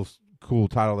forget the little cool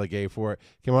title they gave for it,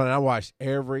 came on, and I watched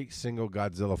every single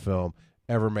Godzilla film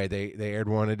ever made. They aired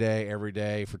one a day, every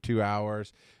day for 2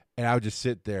 hours, and I would just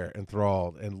sit there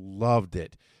enthralled and loved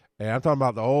it. And I'm talking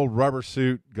about the old rubber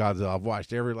suit Godzilla. I've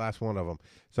watched every last one of them.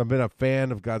 So I've been a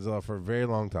fan of Godzilla for a very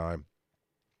long time.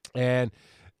 And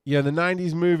the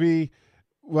 90s movie,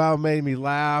 while it made me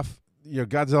laugh,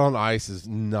 Godzilla on Ice is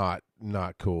not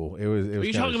cool. It was. Are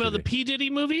you talking about the P.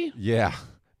 Diddy movie? Yeah.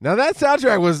 Now that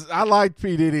soundtrack was, I liked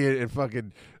P. Diddy and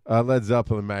fucking Led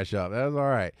Zeppelin mashup. That was all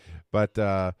right.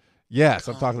 But yes,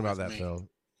 I'm talking about that film.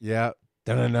 Yeah.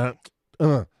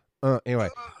 Anyway,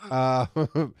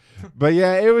 but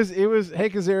yeah, it was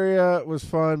Hank Azaria was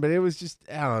fun, but it was just,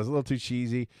 I don't know, it was a little too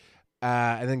cheesy.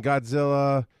 And then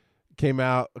Godzilla came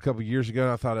out a couple years ago, and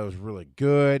I thought it was really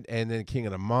good. And then King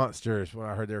of the Monsters, when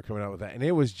I heard they were coming out with that, and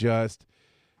it was just,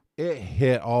 it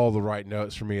hit all the right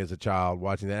notes for me as a child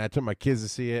watching that. I took my kids to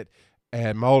see it,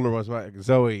 and my older ones,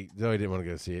 Zoe didn't want to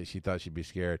go see it. She thought she'd be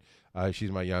scared. She's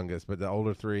my youngest, but the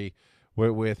older three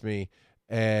went with me.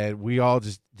 And we all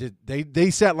just did.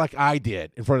 They sat like I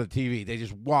did in front of the TV. They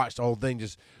just watched the whole thing,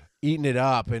 just eating it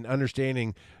up and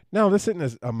understanding. No, this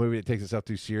isn't a movie that takes itself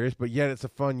too serious, but yet it's a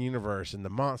fun universe, and the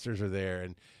monsters are there.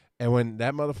 And when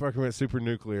that motherfucker went super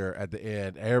nuclear at the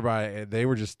end, everybody, they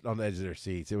were just on the edge of their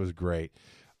seats. It was great.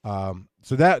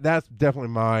 So that's definitely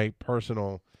my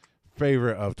personal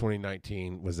favorite of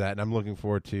 2019 was that, and I'm looking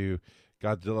forward to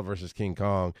Godzilla versus King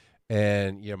Kong.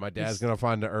 And my dad's gonna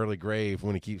find the early grave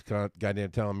when he keeps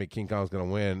goddamn telling me King Kong's gonna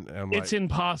win. And I'm it's like,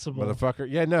 impossible,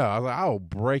 motherfucker. Yeah, no. I was like, I'll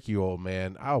break you, old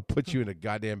man. I'll put you in a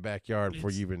goddamn backyard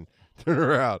before you even turn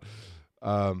around.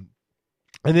 And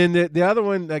then the other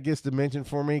one that gets to mention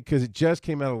for me, because it just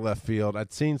came out of left field.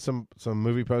 I'd seen some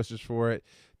movie posters for it.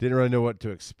 Didn't really know what to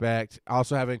expect.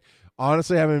 Also having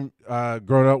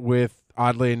grown up with,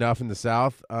 oddly enough, in the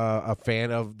South, a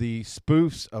fan of the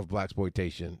spoofs of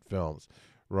blaxploitation films.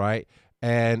 Right.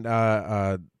 And,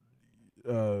 I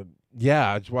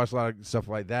just watched a lot of stuff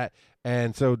like that.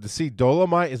 And so to see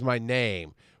Dolomite Is My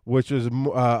Name, which was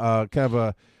kind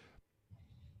of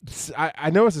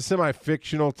I know it's a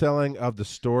semi-fictional telling of the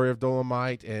story of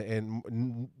Dolomite,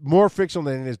 and more fictional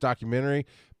than it is documentary.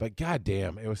 But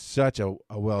goddamn, it was such a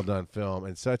well done film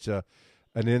and such an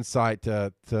insight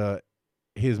to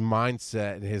his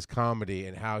mindset and his comedy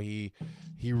and how he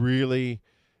really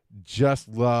just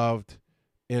loved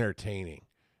entertaining.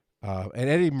 And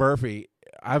Eddie Murphy,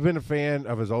 I've been a fan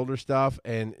of his older stuff,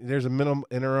 and there's a minimum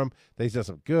interim that he's done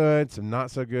some good, some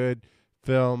not so good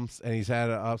films, and he's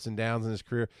had ups and downs in his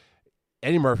career.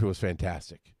 Eddie Murphy was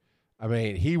fantastic. I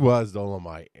mean, he was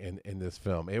Dolomite in this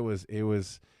film. It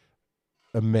was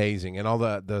amazing, and all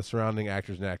the surrounding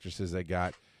actors and actresses they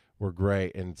got were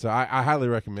great. And so I highly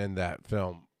recommend that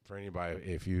film for anybody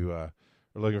if you are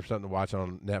looking for something to watch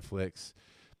on Netflix.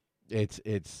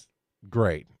 It's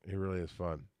great. It really is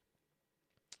fun.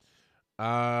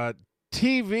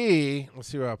 TV. Let's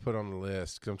see what I put on the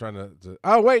list because I'm trying to.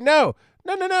 Oh wait, no.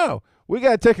 We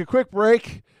got to take a quick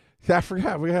break. I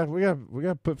forgot. We got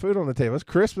to put food on the table. It's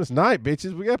Christmas night,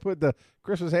 bitches. We got to put the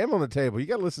Christmas ham on the table. You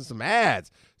got to listen to some ads.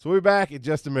 So we'll be back in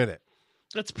just a minute.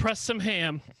 Let's press some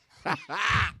ham.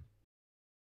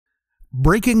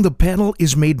 Breaking the Panel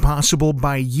is made possible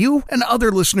by you and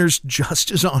other listeners just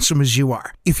as awesome as you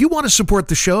are. If you want to support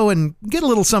the show and get a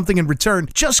little something in return,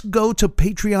 just go to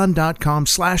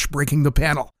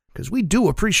patreon.com/breakingthepanel because we do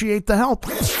appreciate the help.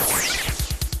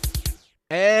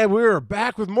 And we're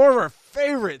back with more of our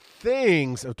favorite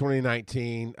things of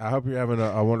 2019. I hope you're having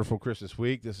a wonderful Christmas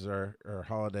week. This is our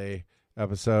holiday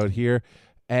episode here.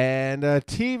 And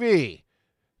TV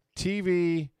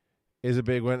is a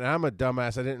big one. And I'm a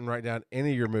dumbass. I didn't write down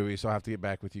any of your movies, so I'll have to get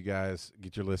back with you guys,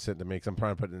 get your list sent to me because I'm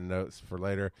trying to put it in the notes for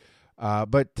later.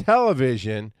 But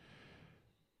television,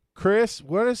 Chris,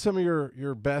 what is some of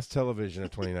your best television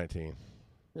of 2019?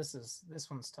 This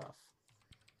one's tough.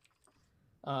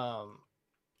 All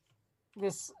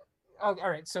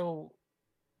right. So,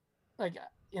 like,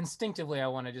 instinctively, I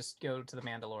want to just go to The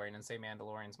Mandalorian and say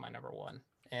Mandalorian's my number one,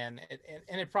 and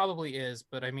it probably is.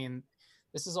 But I mean,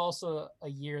 this is also a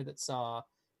year that saw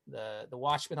the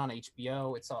Watchmen on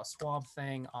HBO. It saw Swamp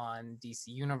Thing on DC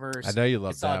Universe. I know you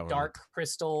love that one. It saw Dark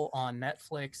Crystal on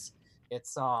Netflix. It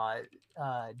saw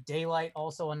Daylight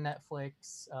also on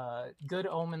Netflix. Good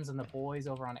Omens and The Boys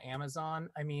over on Amazon.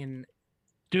 I mean,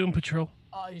 Doom Patrol.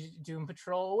 Doom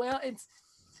Patrol. Well, it's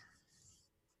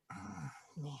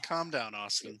calm down,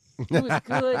 Austin. It was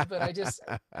good, but I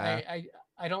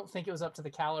don't think it was up to the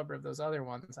caliber of those other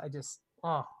ones. But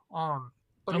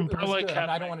it was good.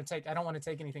 I don't want to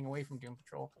take anything away from Doom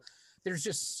Patrol. There's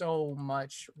just so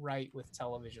much right with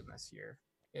television this year.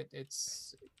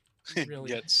 It's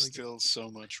really yet still good. So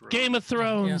much wrong. Game of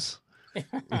Thrones. Yeah.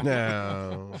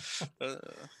 No.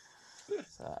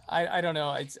 I don't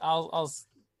know. I'll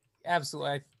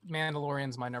absolutely.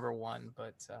 Mandalorian's my number one,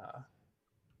 but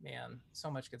man,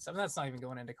 so much good stuff. And that's not even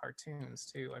going into cartoons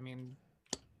too. I mean,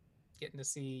 getting to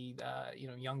see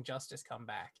Young Justice come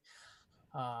back.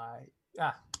 I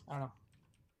don't know.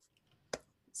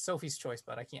 Sophie's choice,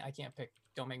 but I can't pick.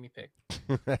 Don't make me pick.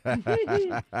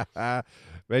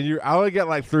 Man, I only got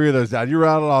like 3 of those down. You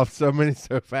rattled off so many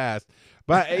so fast.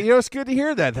 But it's good to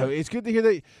hear that though. It's good to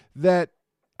hear that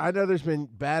I know there's been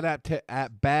bad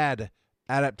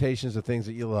adaptations of things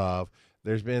that you love.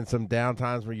 There's been some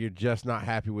downtimes where you're just not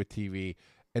happy with TV,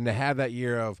 and to have that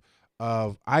year of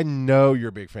I know you're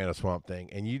a big fan of Swamp Thing,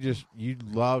 and you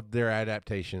loved their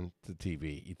adaptation to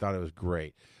TV. You thought it was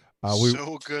great.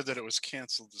 So good that it was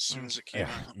canceled as soon as it came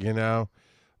out.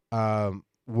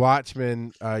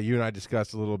 Watchmen, you and I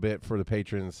discussed a little bit for the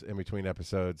patrons in between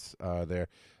episodes there.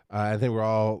 I think we're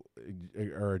all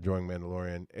are enjoying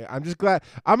Mandalorian. I'm just glad.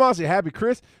 I'm honestly happy.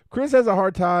 Chris has a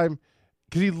hard time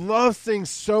because he loves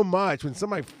things so much. When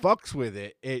somebody fucks with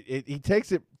it, he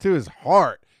takes it to his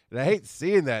heart. And I hate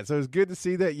seeing that. So it's good to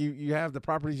see that you have the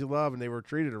properties you love and they were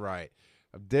treated right.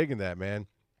 I'm digging that, man.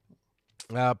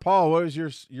 Paul, what was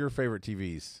your favorite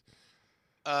TVs?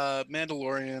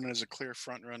 Mandalorian is a clear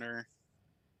front runner,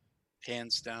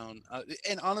 hands down.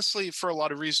 And honestly, for a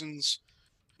lot of reasons,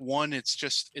 one,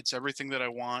 it's everything that I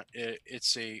want.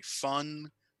 It's a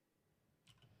fun,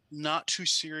 not too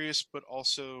serious, but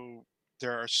also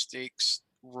there are stakes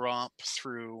romp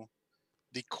through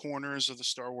the corners of the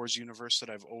Star Wars universe that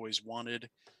I've always wanted.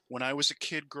 When I was a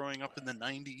kid growing up in the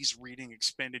 90s, reading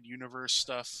expanded universe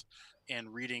stuff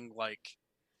and reading like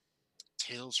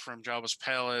Tales from Jabba's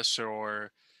Palace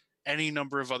or any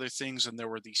number of other things, and there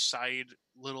were these side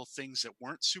little things that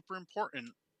weren't super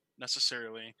important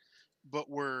necessarily, but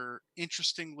were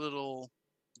interesting little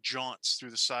jaunts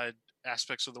through the side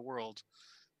aspects of the world.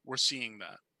 We're seeing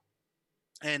that.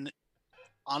 And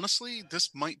honestly, this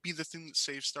might be the thing that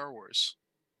saves Star Wars.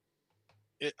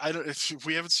 If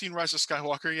we haven't seen Rise of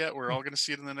Skywalker yet, we're all going to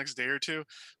see it in the next day or two.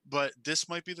 But this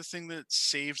might be the thing that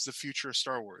saves the future of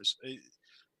Star Wars.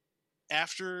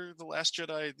 After The Last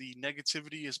Jedi, the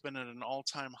negativity has been at an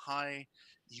all-time high.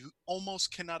 You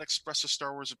almost cannot express a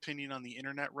Star Wars opinion on the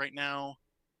internet right now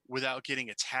without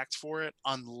getting attacked for it,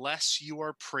 unless you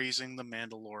are praising The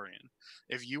Mandalorian.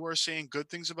 If you are saying good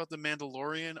things about The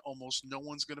Mandalorian, almost no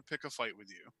one's going to pick a fight with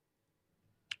you.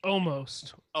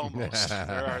 Almost. There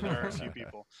are a few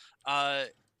people. I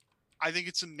think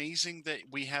it's amazing that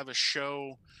we have a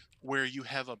show where you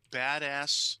have a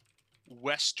badass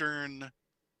Western,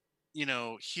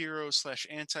 hero /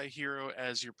 anti-hero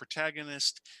as your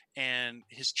protagonist, and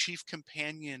his chief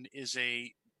companion is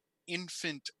a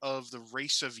infant of the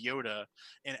race of Yoda,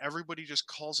 and everybody just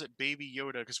calls it Baby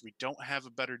Yoda because we don't have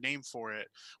a better name for it.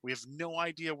 We have no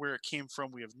idea where it came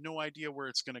from. We have no idea where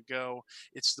it's going to go.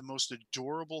 It's the most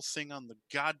adorable thing on the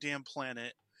goddamn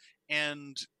planet,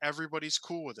 and everybody's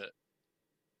cool with it.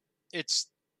 It's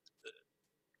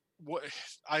what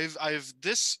I've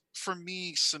this for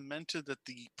me cemented that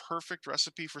the perfect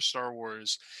recipe for Star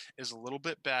Wars is a little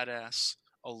bit badass,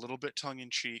 a little bit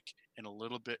tongue-in-cheek, and a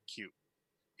little bit cute.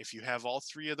 If you have all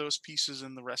three of those pieces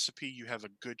in the recipe, you have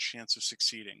a good chance of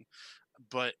succeeding.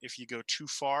 But if you go too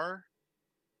far,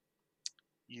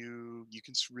 you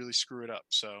can really screw it up.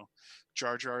 So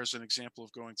Jar Jar is an example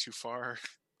of going too far.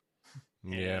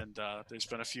 Yeah. And there's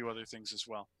been a few other things as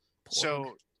well. Porg.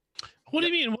 So what do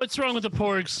you mean? What's wrong with the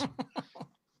porgs?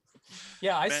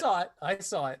 Yeah, I saw it.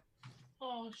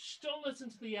 Oh, don't listen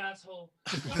to the asshole.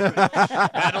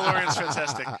 Mandalorian's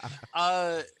fantastic.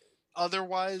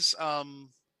 Otherwise,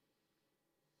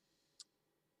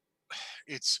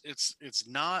 it's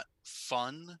not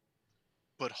fun,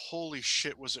 but holy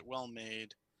shit was it well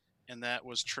made, and that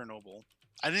was Chernobyl.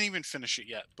 I didn't even finish it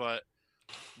yet, but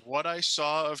what I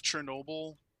saw of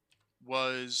Chernobyl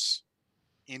was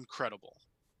incredible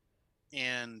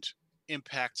and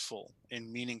impactful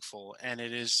and meaningful, and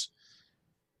it is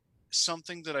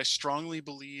something that I strongly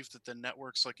believe that the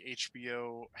networks like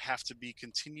HBO have to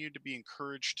continue to be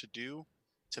encouraged to do,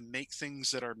 to make things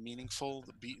that are meaningful,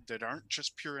 that aren't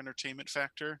just pure entertainment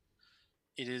factor.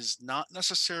 It is not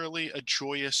necessarily a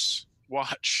joyous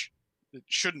watch. It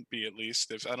shouldn't be, at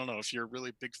least. I don't know if you're a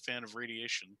really big fan of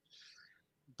Radiation,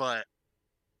 but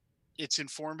it's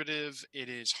informative. It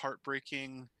is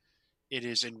heartbreaking. It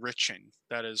is enriching.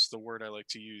 That is the word I like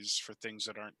to use for things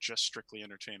that aren't just strictly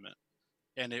entertainment.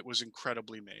 And it was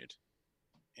incredibly made.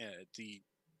 It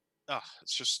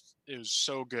was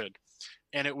so good.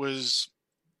 And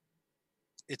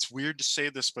it's weird to say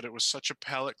this, but it was such a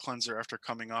palate cleanser after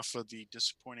coming off of the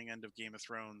disappointing end of Game of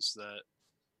Thrones that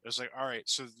it was like, all right,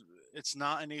 so it's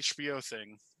not an HBO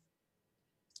thing.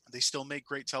 They still make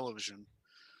great television.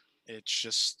 It's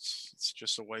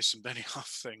just a Weiss and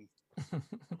Benioff thing.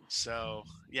 So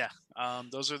yeah,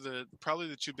 those are probably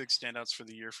the two big standouts for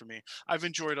the year for me. I've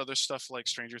enjoyed other stuff like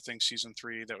Stranger Things season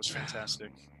 3. That was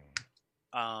fantastic.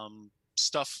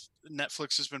 Stuff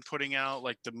Netflix has been putting out,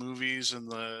 like the movies and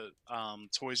the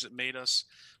Toys That Made Us.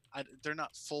 They're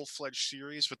not full-fledged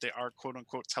series, but they are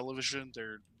quote-unquote television.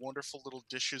 They're wonderful little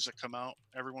dishes that come out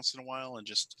every once in a while and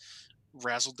just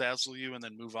razzle-dazzle you and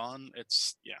then move on.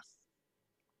 That's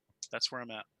where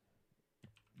I'm at.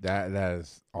 That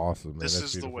is awesome, man. This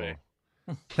That's is beautiful. The way.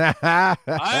 I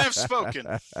have spoken.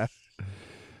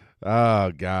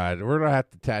 Oh God, we're gonna have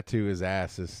to tattoo his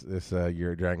ass this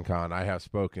year at Dragon Con. I have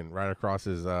spoken right across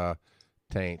his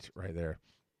taint right there.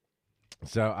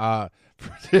 So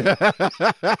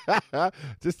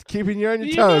just keeping you on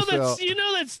your toes, Phil.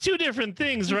 That's two different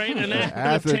things, right? An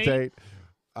ass and taint.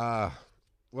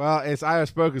 Well, it's I have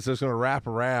spoken, so it's gonna wrap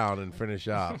around and finish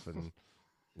up, and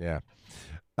yeah.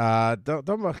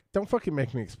 Don't fucking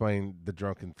make me explain the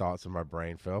drunken thoughts of my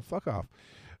brain, Phil. Fuck off.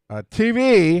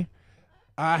 TV.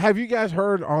 Have you guys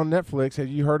heard on Netflix? Have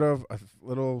you heard of a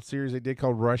little series they did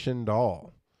called Russian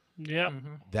Doll? Yeah.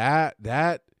 Mm-hmm.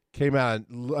 That came out.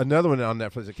 Another one on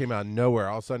Netflix that came out of nowhere.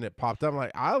 All of a sudden it popped up. I'm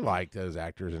like, I like those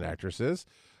actors and actresses.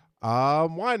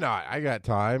 Why not? I got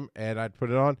time, and I'd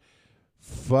put it on.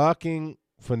 Fucking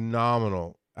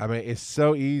phenomenal. I mean, it's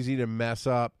so easy to mess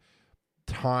up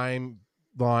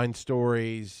timeline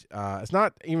stories. It's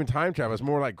not even time travel. It's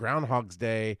more like Groundhog's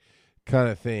Day kind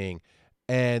of thing.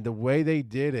 And the way they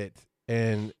did it,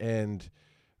 and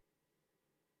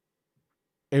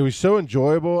it was so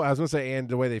enjoyable. I was gonna say, and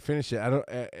the way they finished it,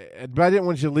 but I didn't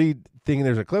want you to lead thinking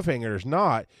there's a cliffhanger. There's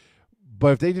not.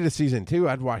 But if they did a season 2,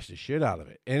 I'd watch the shit out of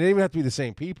it. And it didn't even have to be the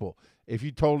same people. If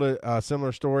you told a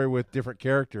similar story with different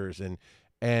characters and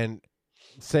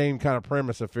same kind of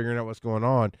premise of figuring out what's going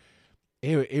on,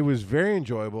 it was very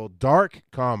enjoyable. Dark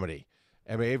comedy.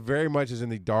 I mean, it very much is in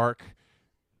the dark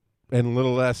and a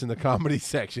little less in the comedy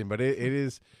section, but it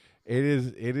is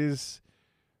it's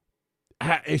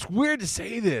weird to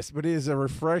say this, but it was a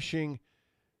refreshing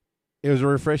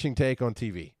take on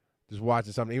TV. Just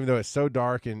watching something, even though it's so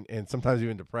dark and sometimes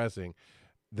even depressing,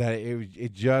 that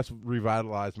it just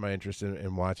revitalized my interest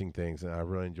in watching things, and I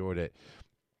really enjoyed it.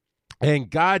 And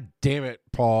God damn it,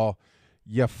 Paul,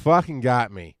 you fucking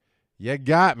got me. You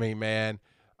got me, man.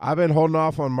 I've been holding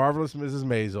off on Marvelous Mrs.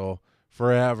 Maisel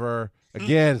forever.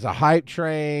 Again, it's a hype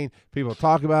train. People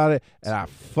talk about it, and I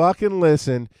fucking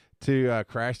listened to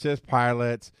Crash Test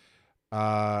Pilots,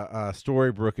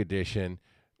 Storybrooke edition,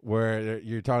 where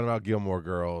you're talking about Gilmore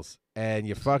Girls, and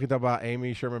you fucking talk about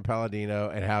Amy Sherman Palladino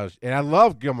and I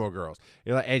love Gilmore Girls.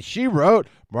 You're like, and she wrote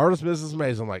Marvelous Mrs.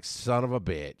 Maisel. I'm like, son of a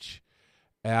bitch.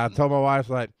 And I told my wife,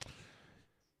 like,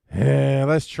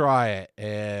 let's try it,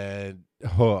 and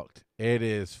hooked. It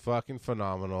is fucking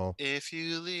phenomenal. If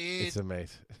you lead, it's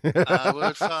amazing. I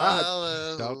would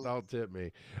follow. Don't tip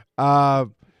me.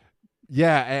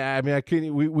 Yeah, I mean, I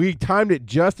couldn't. We timed it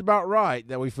just about right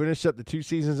that we finished up the 2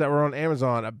 seasons that were on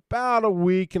Amazon about a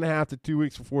week and a half to 2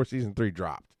 weeks before season 3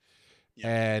 dropped. Yeah.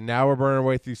 And now we're burning our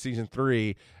way through season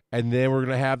 3, and then we're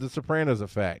gonna have the Sopranos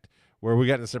effect, where we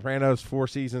got the Sopranos 4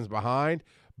 seasons behind,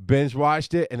 binge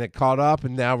watched it, and it caught up,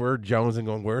 and now we're jonesing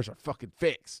going, where's our fucking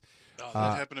fix? Oh,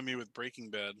 that happened to me with Breaking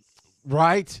Bad.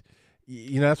 Right?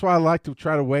 You know, that's why I like to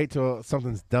try to wait till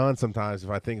something's done sometimes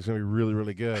if I think it's going to be really,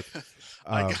 really good.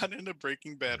 I got into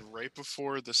Breaking Bad right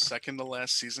before the second to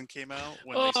last season came out,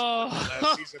 when they split the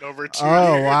last season over 2 years.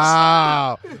 Oh,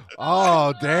 wow.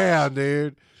 Oh, damn,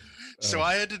 dude. So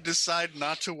I had to decide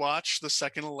not to watch the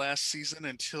second to last season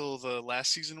until the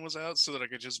last season was out so that I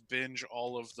could just binge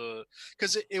all of the...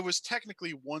 Because it was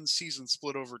technically one season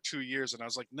split over 2 years, and I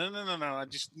was like, no.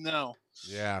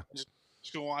 Yeah. Just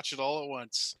going to watch it all at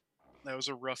once. That was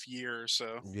a rough year or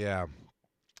so. Yeah.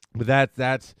 But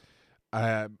that's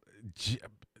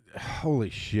holy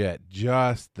shit.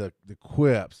 Just the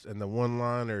quips and the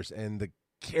one-liners and the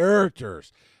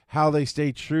characters, how they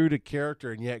stay true to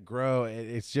character and yet grow.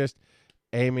 It's just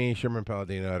Amy Sherman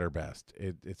Palladino at her best.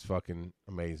 It's fucking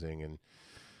amazing. And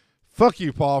fuck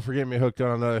you, Paul, for getting me hooked on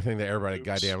another thing that everybody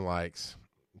goddamn likes.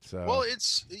 So, well,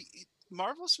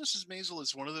 Marvelous Mrs. Maisel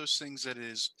is one of those things that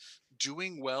is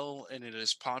doing well, and it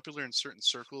is popular in certain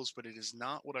circles, but it is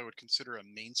not what I would consider a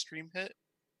mainstream hit.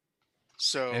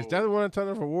 So and it's definitely won a ton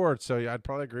of awards, so I'd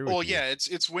probably agree with you. Well, yeah,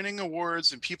 it's winning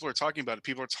awards, and people are talking about it.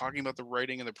 People are talking about the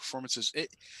writing and the performances.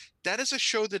 That is a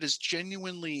show that is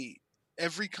genuinely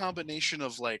every combination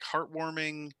of like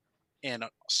heartwarming and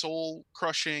soul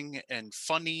crushing and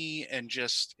funny, and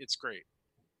just it's great.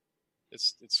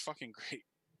 It's fucking great.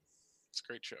 It's a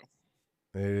great show.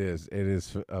 It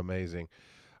is amazing.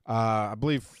 I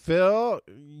believe Phil.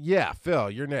 Yeah, Phil,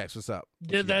 you're next. What's up?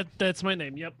 Yeah, that's my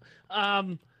name. Yep.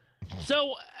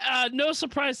 So no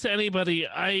surprise to anybody,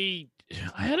 I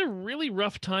had a really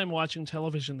rough time watching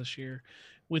television this year,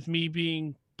 with me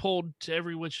being pulled to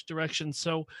every which direction.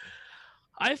 So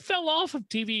I fell off of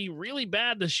TV really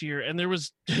bad this year, and there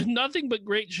was nothing but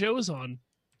great shows on.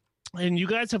 And you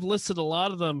guys have listed a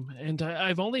lot of them, and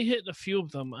I've only hit a few of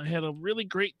them. I had a really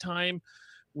great time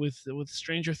with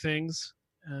Stranger Things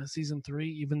season 3,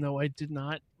 even though I did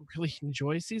not really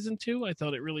enjoy season 2. I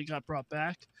thought it really got brought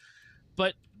back.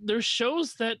 But there's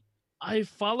shows that I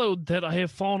followed that I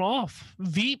have fallen off.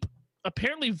 Veep.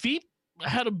 Apparently Veep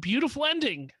had a beautiful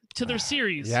ending to their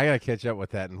series. Yeah, I gotta catch up with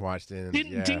that and watch it.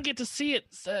 Didn't get to see it.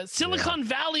 Silicon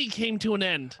Valley came to an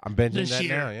end. I'm binging that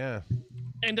year. Now, yeah.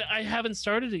 And I haven't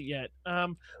started it yet.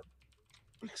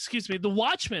 Excuse me. The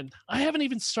Watchmen. I haven't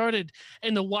even started,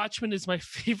 and The Watchmen is my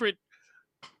favorite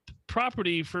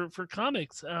property for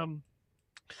comics.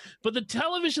 But the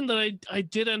television that I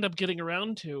did end up getting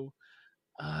around to,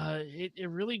 it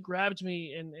really grabbed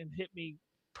me and hit me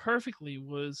perfectly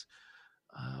was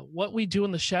What We Do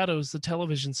in the Shadows, the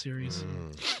television series.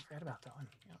 Forgot about that one.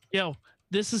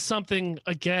 This is something,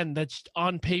 again, that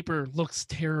on paper looks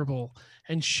terrible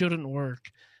and shouldn't work.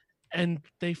 And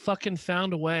they fucking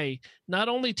found a way not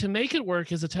only to make it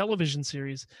work as a television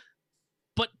series,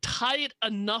 but tie it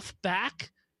enough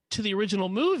back to the original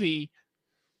movie,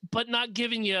 but not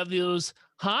giving you those,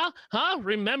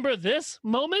 remember this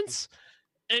moments?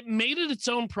 It made it its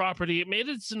own property. It made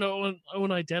it its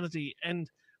own identity. And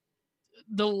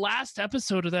the last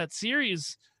episode of that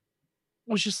series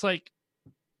was just like,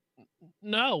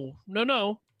 no.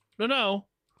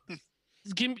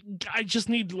 I just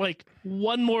need like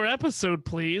one more episode,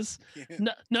 please.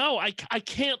 No, I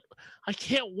can't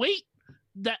wait.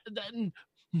 That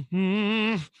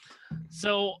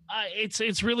So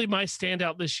it's really my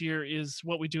standout this year is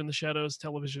What We Do in the Shadows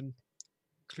television.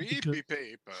 Creepy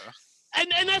paper.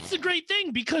 And that's the great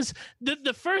thing, because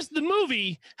the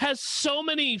movie has so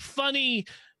many funny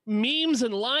memes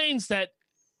and lines that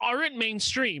aren't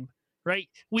mainstream, right?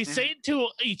 We say it to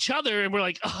each other and we're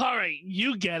like, all right,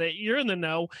 you get it, you're in the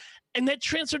know. And that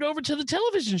transferred over to the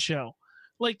television show.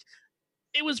 Like,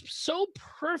 it was so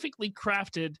perfectly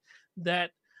crafted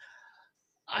that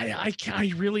I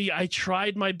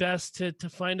tried my best to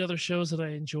find other shows that I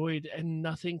enjoyed, and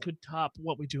nothing could top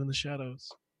What We Do in the Shadows.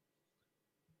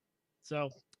 So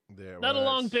not a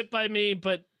long bit by me,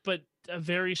 but a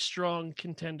very strong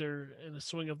contender and a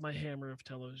swing of my hammer of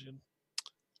television.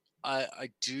 I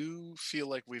do feel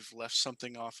like we've left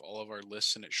something off all of our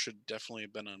lists, and it should definitely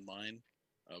have been on mine.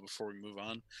 Before we move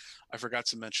on, I forgot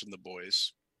to mention The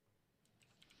Boys.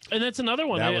 And that's another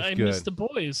one. I missed The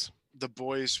Boys. The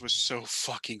Boys was so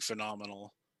fucking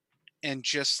phenomenal, and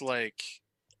just like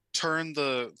turned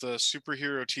the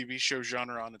superhero TV show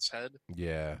genre on its head.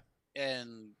 Yeah.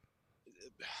 And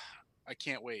I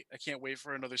can't wait. I can't wait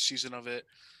for another season of it.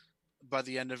 By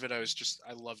the end of it, I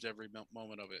loved every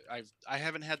moment of it. I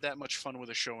haven't had that much fun with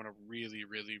a show in a really,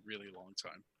 really, really long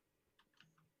time.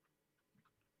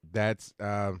 That's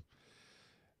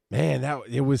man,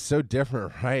 it was so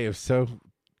different, right? It was so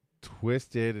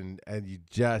twisted, and you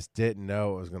just didn't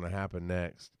know what was going to happen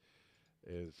next.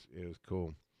 It was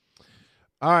cool.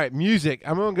 All right, music.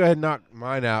 I'm going to go ahead and knock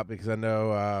mine out because I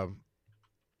know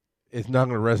it's not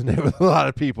going to resonate with a lot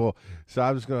of people. So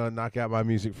I'm just going to knock out my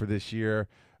music for this year.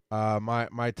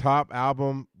 My top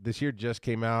album this year just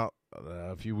came out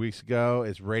a few weeks ago.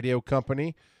 It's Radio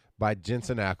Company by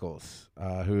Jensen Ackles,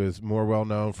 who is more well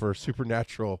known for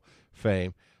Supernatural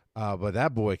fame. But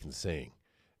that boy can sing.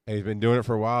 And he's been doing it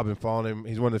for a while. I've been following him.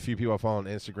 He's one of the few people I follow on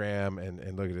Instagram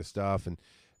and look at his stuff.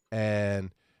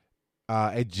 And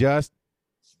it just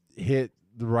hit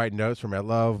the right notes for me. I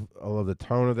love the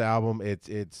tone of the album.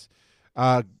 It's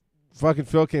fucking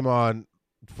Phil came on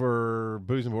for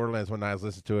Booze and Borderlands one night. I was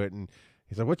listening to it, and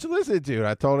he's like, "What you listening to?" And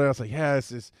I told him, I was like, "Yeah,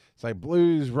 it's like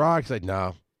blues, rock." He's like,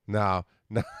 No. I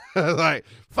was like,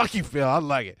 "Fuck you, Phil. I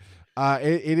like it."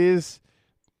 It is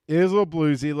a little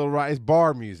bluesy, a little rock. It's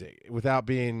bar music without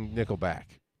being Nickelback.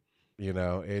 You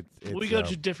know, we go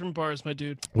to different bars, my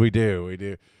dude. We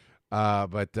do.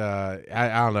 But I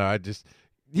don't know. I just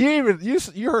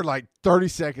you heard like 30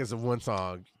 seconds of one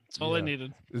song. That's all I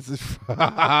needed. This is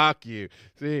fuck you.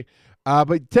 See,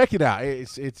 but check it out.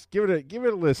 It's give it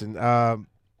a listen.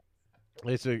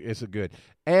 It's a good.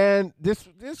 And this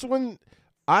one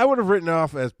I would have written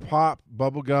off as pop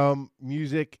bubblegum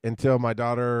music until my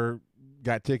daughter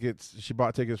got tickets. She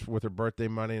bought tickets with her birthday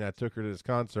money, and I took her to this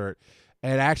concert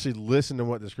and actually listened to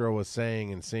what this girl was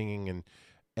saying and singing,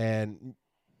 and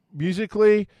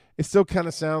musically it still kind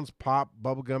of sounds pop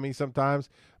bubblegummy sometimes,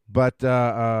 but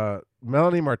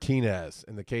Melanie Martinez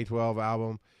in the K-12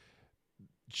 album,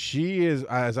 she is,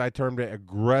 as I termed it,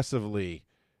 aggressively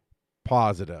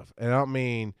positive. And I don't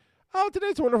mean, oh,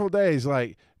 today's a wonderful day. It's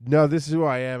like, no, this is who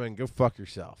I am, and go fuck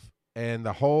yourself. And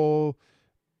the whole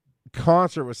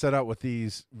concert was set up with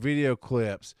these video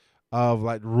clips of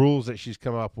like rules that she's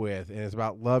come up with, and it's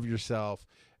about love yourself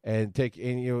and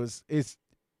it's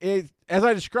as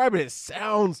I describe it, it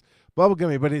sounds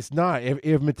bubblegummy, but it's not.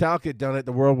 If Metallica had done it,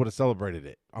 the world would have celebrated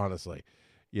it, honestly.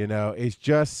 You know, it's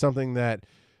just something that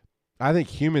I think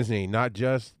humans need, not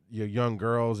just young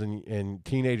girls and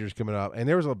teenagers coming up. And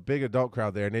there was a big adult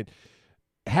crowd there, and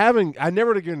I never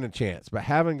would have given it a chance, but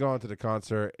having gone to the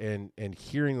concert and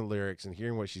hearing the lyrics and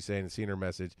hearing what she's saying and seeing her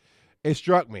message, it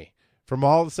struck me. From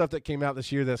all the stuff that came out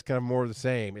this year that's kind of more of the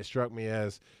same, it struck me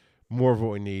as more of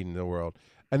what we need in the world.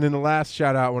 And then the last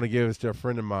shout out I want to give is to a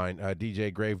friend of mine,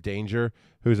 DJ Grave Danger,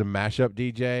 who's a mashup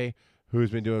DJ who's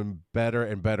been doing better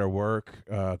and better work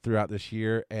throughout this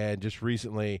year, and just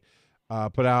recently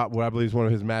put out what I believe is one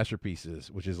of his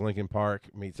masterpieces, which is Linkin Park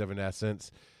meets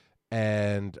Evanescence.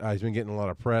 And he's been getting a lot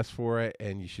of press for it,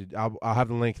 and I'll have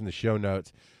the link in the show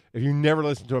notes. If you never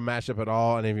listened to a mashup at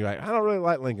all, and if you're like, I don't really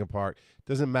like Linkin Park,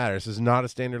 doesn't matter. This is not a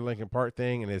standard Linkin Park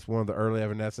thing, and it's one of the early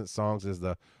Evanescence songs is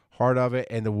the heart of it,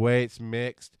 and the way it's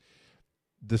mixed.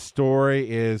 The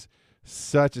story is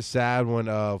such a sad one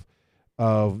of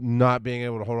not being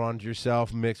able to hold on to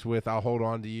yourself, mixed with I'll hold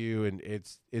on to you, and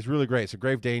it's really great. So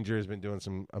Grave Danger has been doing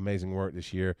some amazing work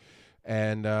this year,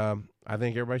 and I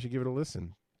think everybody should give it a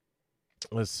listen.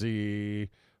 Let's see.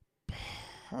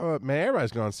 Oh, man,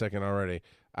 everybody's gone second already.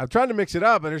 I'm trying to mix it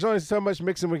up, but there's only so much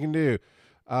mixing we can do.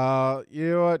 You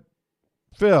know what?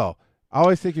 Phil, I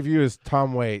always think of you as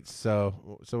Tom Waits. So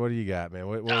what do you got, man?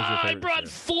 What was your favorite? I brought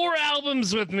 4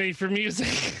 albums with me for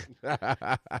music.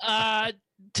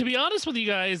 To be honest with you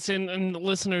guys and the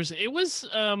listeners, it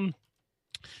wasn't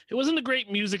a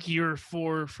great music year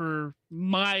for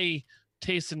my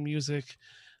taste in music.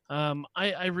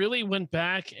 I really went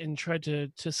back and tried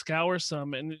to scour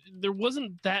some, and there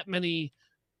wasn't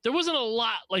a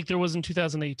lot like there was in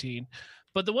 2018.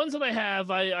 But the ones that I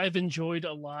have, I've enjoyed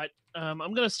a lot. I'm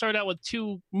going to start out with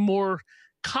 2 more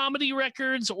comedy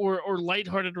records or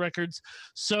lighthearted records.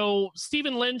 So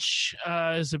Stephen Lynch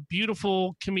is a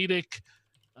beautiful comedic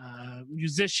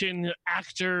musician,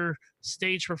 actor,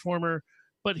 stage performer.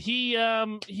 But he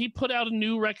put out a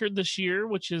new record this year,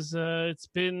 which is it's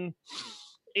been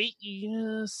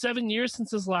 7 years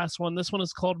since his last one. This one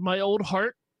is called My Old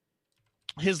Heart.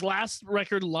 His last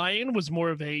record, Lion, was more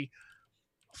of a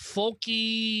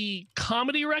folky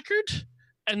comedy record,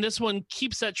 and this one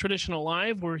keeps that tradition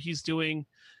alive where he's doing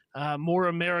more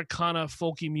Americana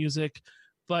folky music,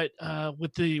 but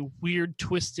with the weird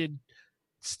twisted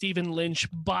Stephen Lynch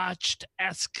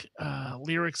botched-esque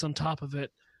lyrics on top of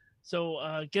it.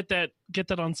 So get that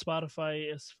on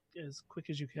Spotify as quick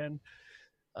as you can.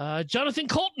 Jonathan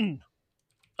Coulton,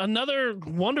 another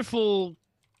wonderful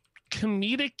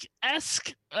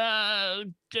comedic-esque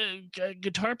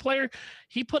guitar player.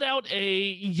 He put out a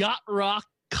yacht rock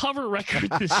cover record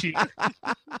this year.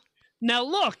 Now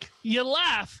look, you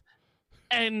laugh,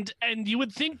 and you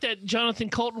would think that Jonathan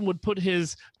Coulton would put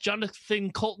his Jonathan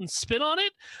Coulton spin on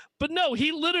it, but no,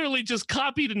 he literally just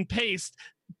copied and pasted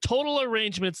total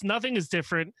arrangements. Nothing is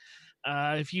different.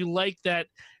 If you like that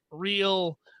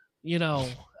real,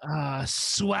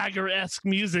 swagger-esque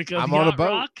music of I'm on a boat.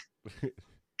 Rock,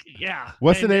 yeah.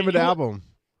 What's the name of the album?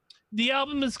 The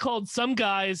album is called Some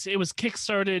Guys. It was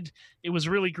kickstarted. It was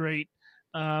really great.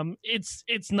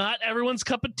 It's not everyone's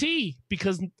cup of tea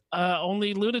because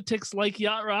only lunatics like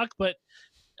yacht rock, but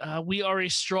we are a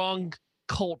strong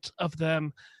cult of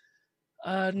them.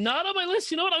 Not on my list.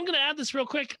 You know what? I'm going to add this real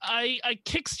quick. I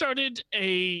kickstarted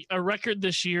a record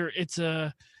this year. It's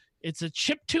a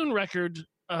chiptune record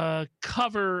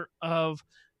cover of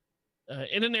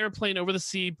In an Airplane Over the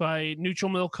Sea by Neutral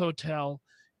Milk Hotel.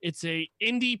 It's a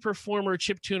indie performer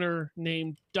chiptuner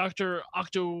named Dr.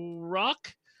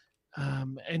 Octorock,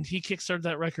 and he kickstarted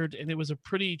that record, and it was a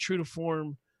pretty true to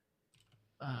form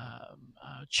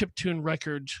chiptune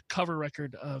record, cover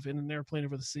record of In an Airplane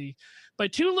Over the Sea. By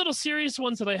 2 little serious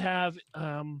ones that I have,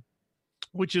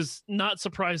 which is not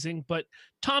surprising, but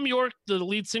Tom York, the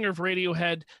lead singer of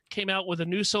Radiohead, came out with a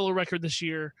new solo record this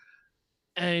year,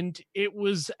 and it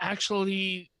was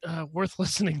actually worth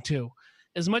listening to.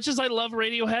 As much as I love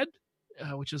Radiohead,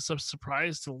 which is a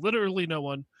surprise to literally no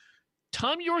one,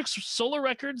 Tom York's solo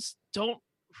records don't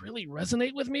really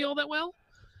resonate with me all that well.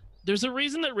 There's a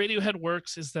reason that Radiohead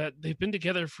works is that they've been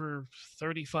together for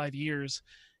 35 years,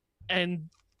 and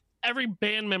every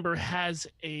band member has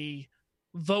a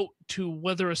vote to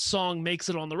whether a song makes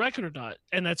it on the record or not.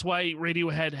 And that's why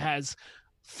Radiohead has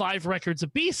 5 records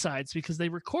of B-sides, because they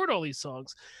record all these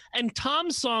songs. And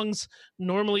Tom's songs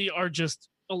normally are just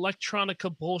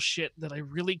electronica bullshit that I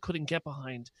really couldn't get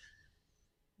behind.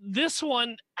 This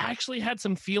one actually had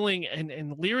some feeling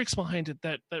and lyrics behind it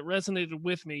that resonated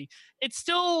with me. It's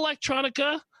still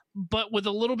electronica, but with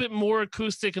a little bit more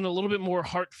acoustic and a little bit more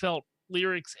heartfelt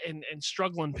lyrics and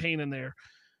struggle and pain in there.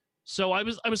 So I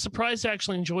was surprised to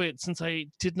actually enjoy it, since I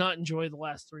did not enjoy the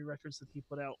last 3 records that he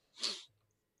put out.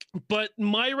 But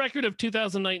my record of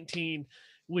 2019,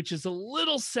 which is a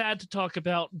little sad to talk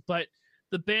about, but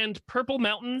the band Purple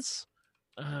Mountains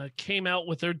came out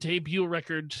with their debut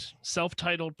record,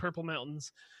 self-titled Purple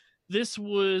Mountains. This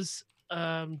was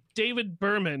David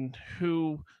Berman,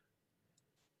 who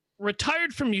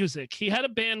retired from music. He had a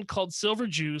band called Silver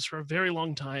Jews for a very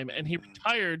long time, and he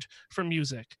retired from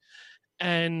music.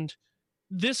 And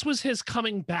this was his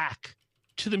coming back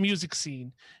to the music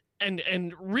scene.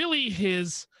 And really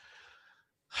his...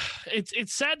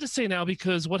 It's sad to say now,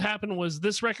 because what happened was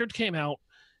this record came out,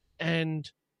 and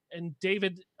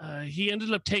David, he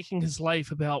ended up taking his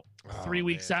life about 3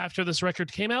 weeks after this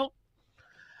record came out.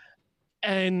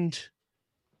 And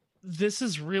this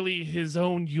is really his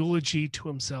own eulogy to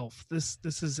himself. This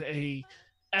is a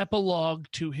epilogue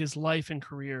to his life and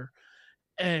career.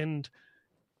 And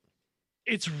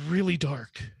it's really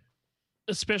dark,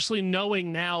 especially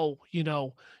knowing now,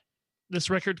 this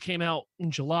record came out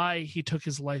in July. He took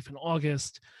his life in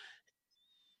August.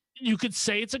 You could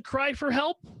say it's a cry for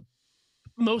help,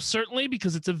 most certainly,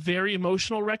 because it's a very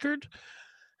emotional record.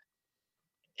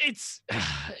 It's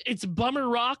bummer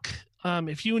rock.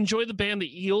 If you enjoy the band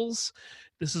The Eels,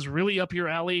 this is really up your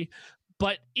alley.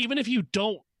 But even if you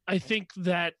don't, I think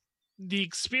that the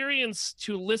experience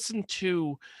to listen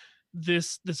to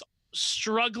this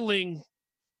struggling,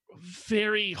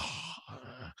 very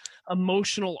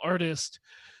emotional artist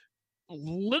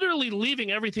literally leaving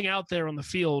everything out there on the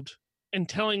field and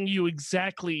telling you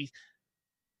exactly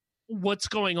what's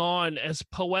going on as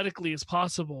poetically as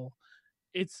possible,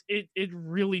 it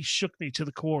really shook me to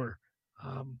the core.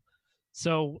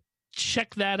 So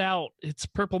check that out. It's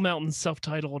Purple Mountain,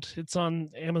 self-titled. It's on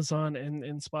Amazon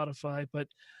and Spotify, but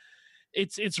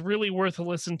it's really worth a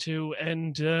listen to.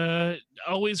 And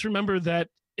always remember that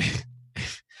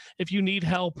if you need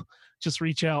help, just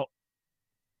reach out.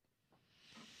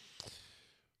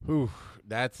 Ooh,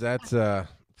 that's sad.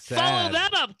 Follow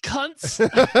that up, cunts.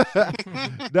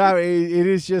 No, it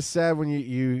is just sad when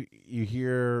you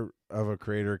hear of a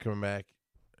creator coming back.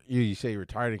 You say he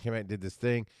retired and came back and did this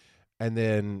thing, and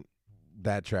then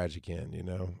that tragic end.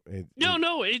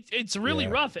 It's really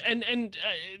rough, and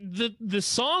the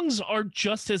songs are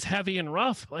just as heavy and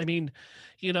rough. I mean,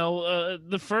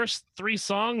 the first 3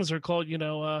 songs are called,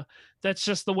 That's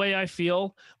Just the Way I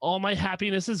Feel, All My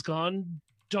Happiness Is Gone,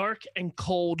 Dark and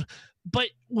Cold. But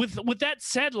with that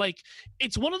said, like,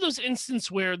 it's one of those instances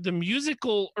where the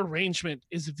musical arrangement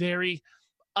is very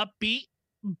upbeat,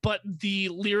 but the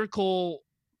lyrical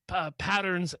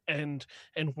patterns and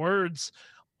words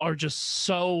are just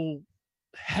so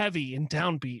heavy and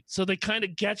downbeat. So they kind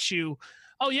of get you.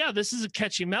 Oh yeah, this is a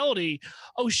catchy melody.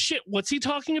 Oh shit, what's he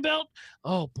talking about?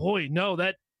 Oh boy, no,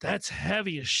 that's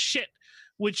heavy as shit.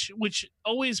 Which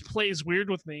always plays weird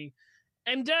with me.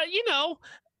 And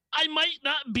I might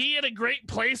not be in a great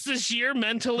place this year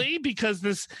mentally because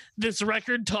this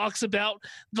record talks about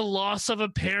the loss of a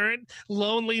parent,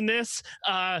 loneliness,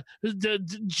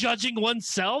 judging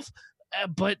oneself.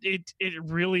 But it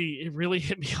really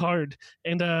hit me hard,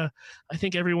 and I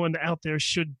think everyone out there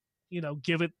should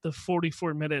give it the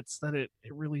 44 minutes that it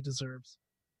really deserves.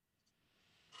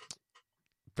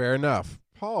 Fair enough.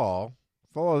 Paul,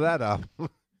 follow that up.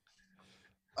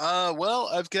 Well,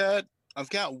 I've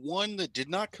got one that did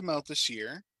not come out this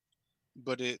year,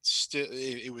 but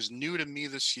it was new to me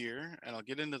this year, and I'll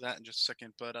get into that in just a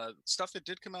second. But stuff that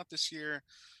did come out this year,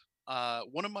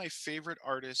 one of my favorite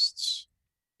artists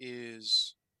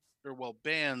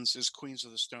bands is Queens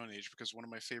of the Stone Age, because one of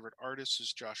my favorite artists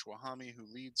is Joshua Homme, who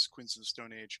leads Queens of the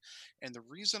Stone Age. And the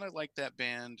reason I like that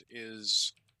band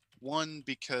is, one,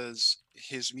 because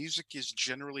his music is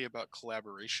generally about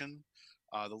collaboration.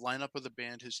 The lineup of the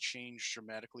band has changed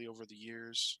dramatically over the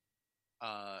years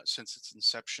since its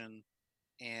inception,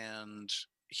 and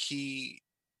he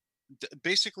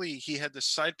had this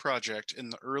side project in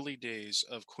the early days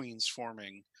of Queen's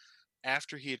forming,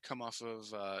 after he had come off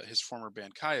of his former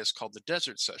band Kyuss, called the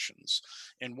Desert Sessions.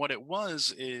 And what it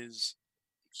was is,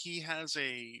 he has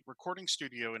a recording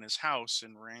studio in his house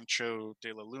in Rancho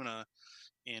de la Luna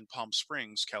in Palm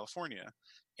Springs, California,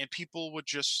 and people would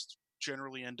just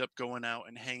generally end up going out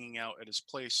and hanging out at his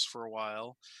place for a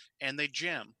while, and they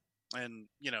jam. And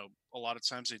a lot of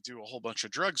times they do a whole bunch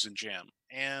of drugs and jam,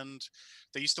 and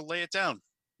they used to lay it down.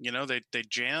 They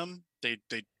jam, they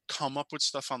come up with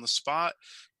stuff on the spot,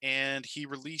 and he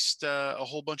released a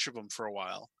whole bunch of them for a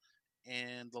while.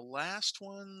 And the last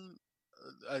one,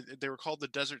 they were called the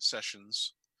Desert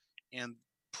Sessions, and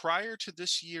prior to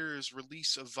this year's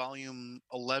release of volume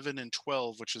 11 and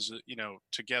 12, which is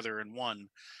together in one,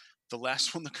 the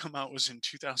last one to come out was in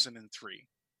 2003,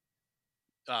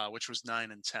 which was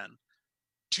 9 and 10.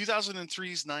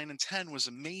 2003's 9 and 10 was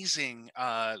amazing.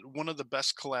 One of the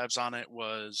best collabs on it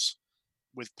was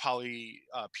with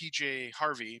PJ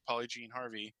Harvey, Polly Jean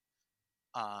Harvey,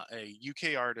 a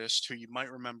UK artist who you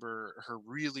might remember her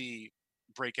really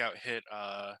breakout hit,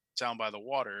 Down by the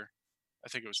Water. I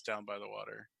think it was Down by the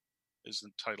Water is the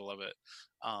title of it,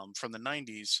 from the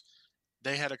 90s.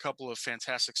 They had a couple of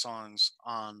fantastic songs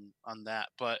on that,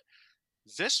 but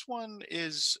this one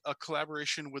is a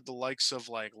collaboration with the likes of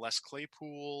like Les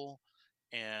Claypool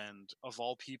and, of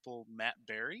all people, Matt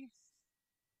Berry.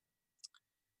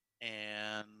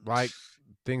 And like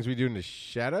Things We Do in the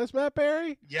Shadows, Matt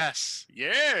Berry? Yes.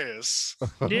 Yeah.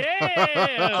 All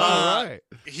right.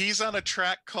 He's on a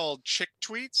track called Chick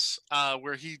Tweets,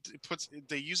 where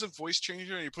they use a voice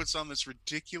changer, and he puts on this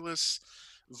ridiculous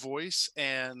voice,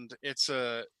 and it's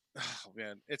a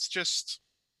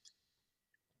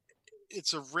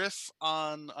riff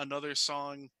on another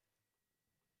song,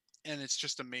 and it's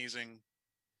just amazing.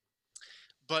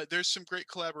 But there's some great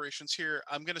collaborations here.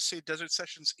 I'm going to say Desert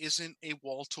Sessions isn't a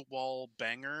wall-to-wall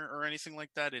banger or anything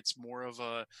like that. It's more of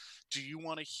a, do you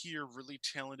want to hear really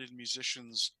talented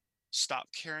musicians stop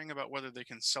caring about whether they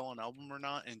can sell an album or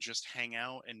not and just hang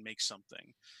out and make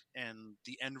something. And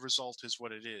the end result is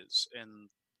what it is. And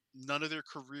none of their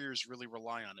careers really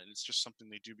rely on it. It's just something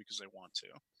they do because they want to.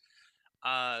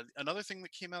 Another thing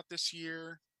that came out this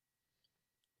year.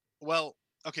 Well,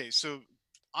 okay, so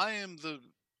I am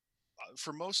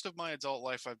for most of my adult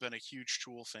life, I've been a huge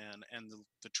Tool fan, and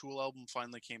the Tool album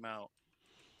finally came out,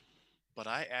 but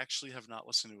I actually have not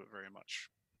listened to it very much.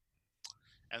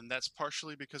 And that's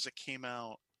partially because it came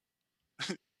out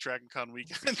DragonCon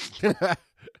weekend.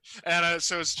 And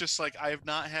so it's just like, I have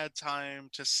not had time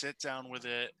to sit down with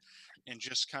it and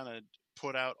just kind of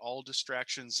put out all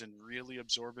distractions and really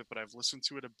absorb it, but I've listened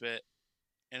to it a bit,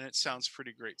 and it sounds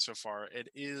pretty great so far. It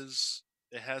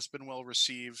has been well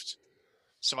received.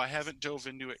 So I haven't dove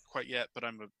into it quite yet, but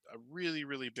I'm a really,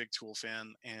 really big Tool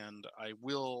fan, and I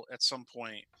will at some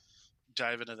point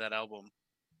dive into that album.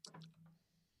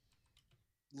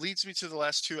 Leads me to the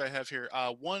last two I have here.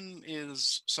 One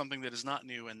is something that is not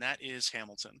new, and that is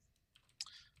Hamilton,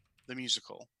 the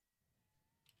musical.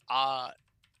 I'm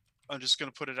just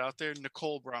going to put it out there.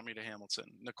 Nicole brought me to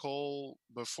Hamilton. Nicole,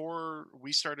 before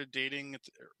we started dating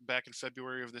back in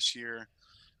February of this year,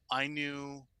 I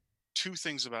knew two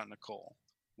things about Nicole.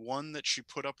 One, that she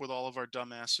put up with all of our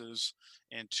dumbasses,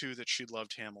 and two, that she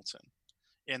loved Hamilton.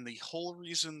 And the whole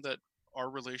reason that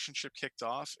our relationship kicked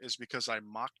off is because I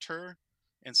mocked her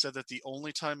and said that the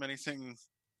only time anything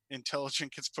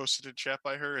intelligent gets posted in chat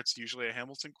by her, it's usually a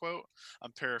Hamilton quote.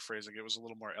 I'm paraphrasing. It was a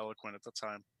little more eloquent at the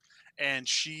time. And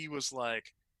she was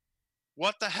like,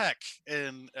 what the heck?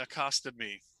 And accosted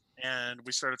me. And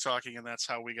we started talking, and that's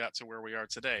how we got to where we are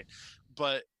today.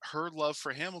 But her love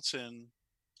for Hamilton,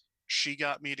 she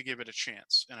got me to give it a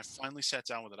chance. And I finally sat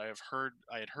down with it. I had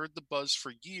heard the buzz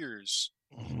for years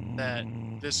that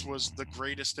this was the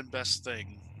greatest and best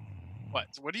thing.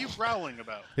 What are you growling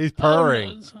about? He's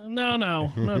purring.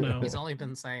 No. He's only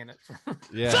been saying it for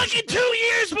fucking 2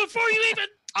 years before you even.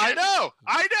 I know.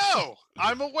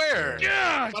 I'm aware.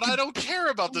 Yeah, but I don't care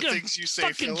about the things you say,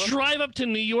 fucking Philip. Drive up to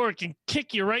New York and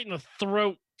kick you right in the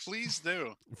throat. Please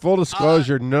do. Full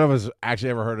disclosure, none of us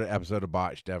actually ever heard an episode of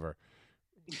Botched ever.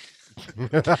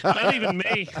 Not even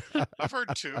me. I've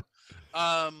heard two.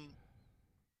 But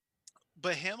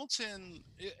Hamilton,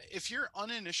 if you're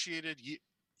uninitiated, you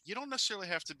don't necessarily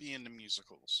have to be into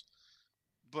musicals.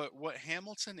 But what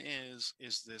Hamilton is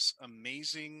this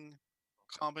amazing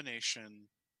combination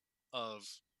of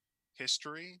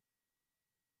history,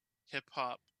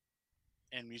 hip-hop,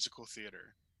 and musical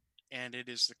theater. And it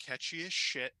is the catchiest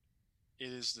shit. It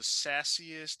is the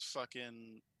sassiest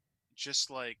fucking, just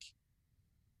like,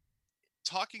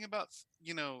 talking about,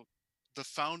 the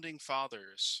founding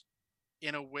fathers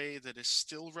in a way that is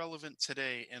still relevant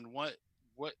today, and what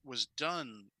was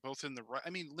done both in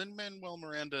Lin-Manuel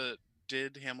Miranda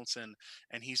did Hamilton,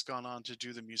 and he's gone on to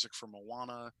do the music for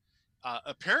Moana.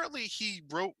 Apparently he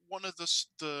wrote one of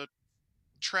the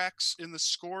tracks in the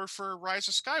score for Rise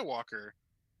of Skywalker.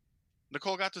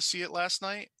 Nicole got to see it last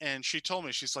night, and she told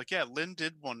me, she's like, yeah, Lin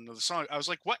did one of the songs. I was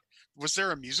like, what? Was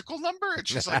there a musical number? And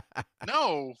she's like,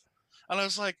 no. And I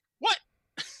was like, what?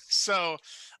 So,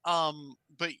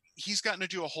 but he's gotten to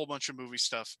do a whole bunch of movie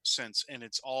stuff since, and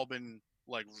it's all been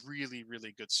like really,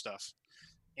 really good stuff.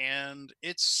 And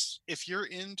if you're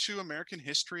into American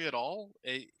history at all,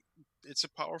 it's a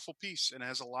powerful piece and it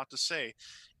has a lot to say.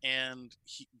 And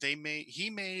he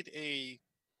made a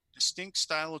distinct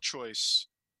style of choice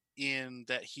in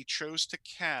that he chose to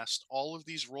cast all of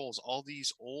these roles, all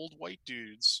these old white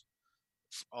dudes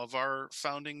of our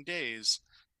founding days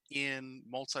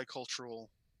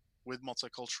with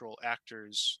multicultural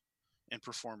actors and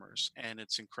performers, and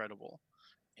it's incredible.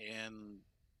 And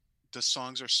the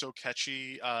songs are so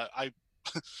catchy. I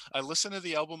listened to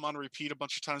the album on repeat a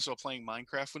bunch of times while playing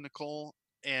Minecraft with Nicole,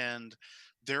 and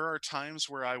there are times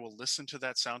where I will listen to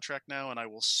that soundtrack now and I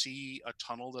will see a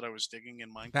tunnel that I was digging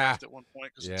in Minecraft at one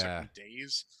point because it took me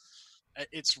days.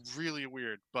 It's really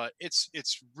weird, but it's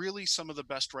really some of the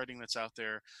best writing that's out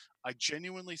there. I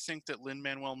genuinely think that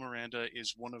Lin-Manuel Miranda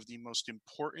is one of the most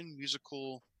important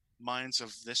musical minds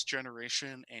of this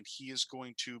generation, and he is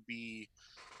going to be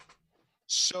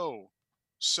so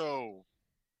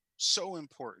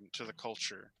important to the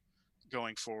culture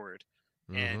going forward.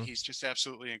 And he's just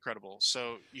absolutely incredible.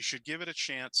 So you should give it a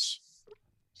chance.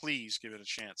 Please give it a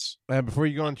chance. And before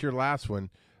you go into your last one,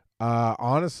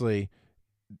 honestly,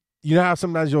 you know how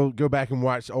sometimes you'll go back and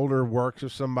watch older works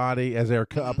of somebody as they're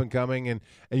up and coming, and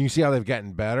you see how they've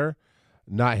gotten better?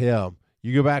 Not him.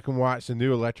 You go back and watch the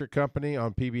New Electric Company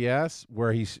on PBS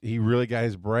where he really got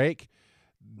his break.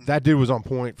 That dude was on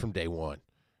point from day one.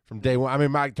 from day one. I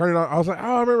mean, Mike turned it on. I was like,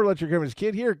 oh, I remember Let Your His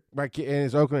kid here, my kid, and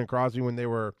it's Oakland and Crosby when they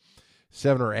were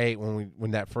 7 or 8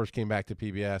 when that first came back to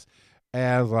PBS, and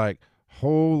I was like,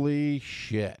 holy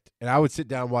shit! And I would sit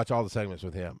down and watch all the segments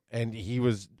with him, and he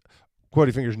was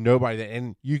Quotey Fingers, nobody that,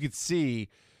 and you could see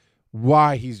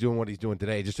why he's doing what he's doing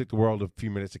today. It just took the world a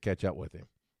few minutes to catch up with him.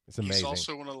 It's amazing. He's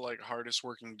also one of the hardest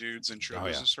working dudes in show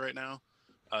business right now,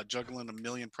 juggling a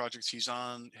million projects. He's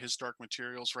on His Dark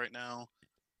Materials right now,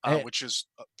 which is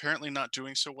apparently not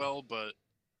doing so well, but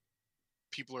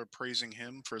people are praising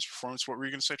him for his performance. What were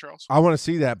you going to say, Charles? I want to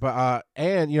see that, but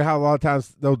and you know how a lot of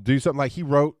times they'll do something like he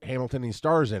wrote Hamilton and he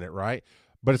stars in it, right?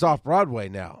 But it's off Broadway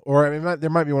now, or I mean, there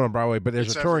might be one on Broadway, but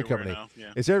there's a touring company.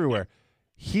 Yeah. It's everywhere.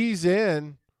 Yeah. He's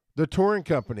in the touring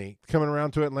company coming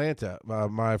around to Atlanta.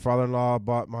 My father-in-law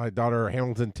bought my daughter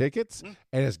Hamilton tickets, and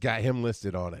it's got him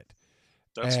listed on it.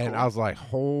 That's and cool. I was like,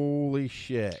 holy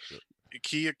shit.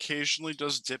 He occasionally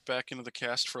does dip back into the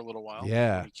cast for a little while.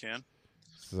 Yeah. When he can.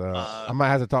 So I might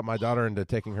have to talk my daughter into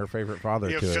taking her favorite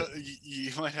father to it.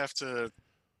 You might have to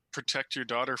protect your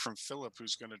daughter from Philip,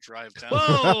 who's going to drive down.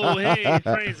 Whoa, hey,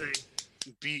 crazy.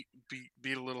 Beat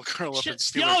a little girl up and Shit.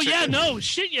 steal Oh her yeah, ticket. no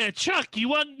shit, yeah, Chuck. You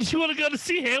want to go to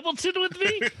see Hamilton with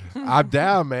me? I'm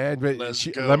down, man. But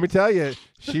let me tell you,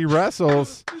 she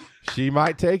wrestles. She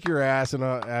might take your ass, and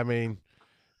I mean,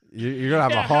 you're gonna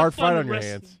have a hard fight on your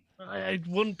hands. It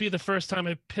wouldn't be the first time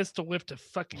I pistol whipped a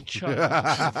fucking Chuck.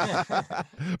 But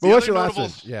what's your last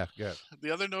one? Yeah, good.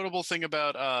 The other notable thing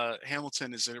about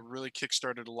Hamilton is that it really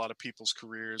kickstarted a lot of people's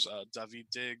careers. Daveed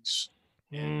Diggs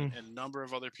and a number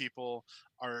of other people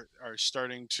are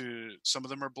starting to. Some of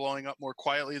them are blowing up more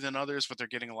quietly than others, but they're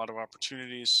getting a lot of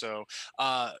opportunities. So,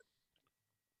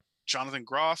 Jonathan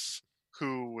Groff,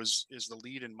 who is the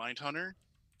lead in Mindhunter,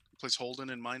 he plays Holden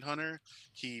in Mindhunter.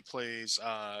 He plays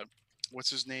what's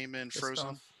his name in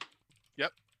Frozen?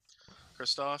 Yep,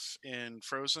 Kristoff in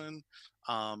Frozen.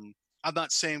 I'm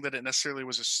not saying that it necessarily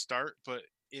was a start, but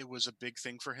it was a big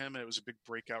thing for him, and it was a big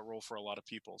breakout role for a lot of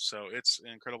people. So it's an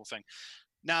incredible thing.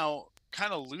 Now,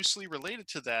 kind of loosely related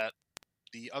to that,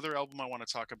 the other album I want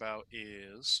to talk about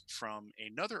is from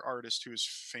another artist who is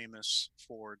famous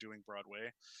for doing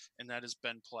Broadway, and that is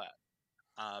Ben Platt.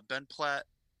 Ben Platt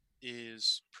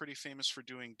is pretty famous for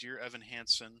doing Dear Evan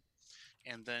Hansen,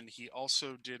 and then he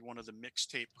also did one of the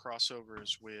mixtape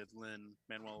crossovers with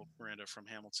Lin-Manuel Miranda from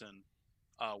Hamilton,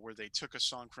 where they took a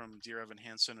song from Dear Evan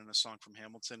Hansen and a song from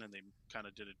Hamilton, and they kind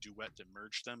of did a duet that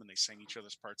merged them, and they sang each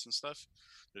other's parts and stuff.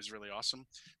 It was really awesome.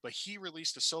 But he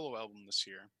released a solo album this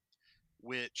year,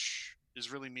 which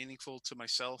is really meaningful to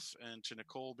myself and to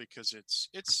Nicole because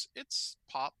it's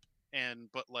pop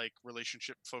but like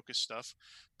relationship focused stuff.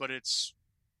 But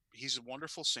he's a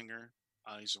wonderful singer,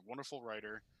 he's a wonderful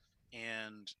writer,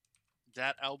 and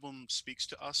that album speaks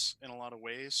to us in a lot of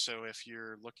ways. So if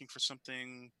you're looking for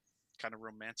something kind of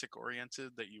romantic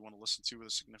oriented that you want to listen to with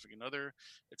a significant other,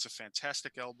 it's a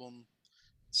fantastic album.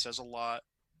 It says a lot,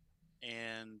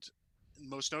 and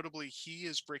most notably, he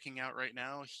is breaking out right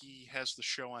now. He has the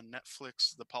show on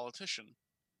Netflix, The Politician,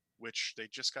 which they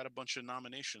just got a bunch of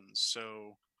nominations.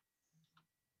 So,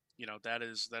 that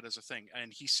is a thing.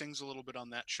 And he sings a little bit on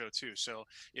that show too. So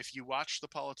if you watch The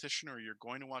Politician, or you're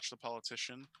going to watch The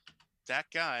Politician, that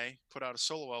guy put out a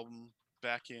solo album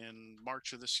back in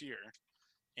March of this year,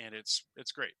 and it's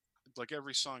great. Like,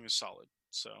 every song is solid.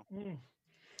 So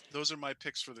those are my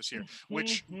picks for this year,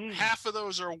 which half of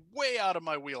those are way out of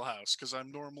my wheelhouse because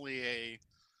I'm normally a,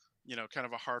 kind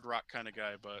of a hard rock kind of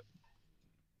guy, but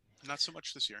not so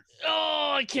much this year.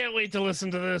 Oh, I can't wait to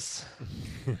listen to this.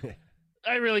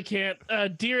 I really can't.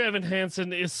 Dear Evan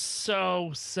Hansen is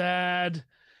so sad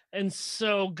and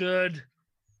so good.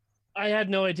 I had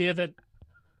no idea that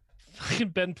fucking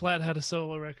Ben Platt had a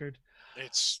solo record.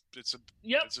 It's a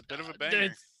bit of a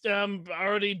banger. I'm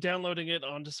already downloading it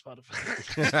onto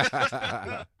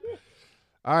Spotify.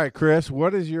 All right, Chris,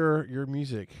 what is your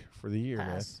music for the year,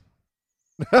 Pass.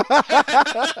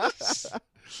 man?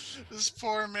 This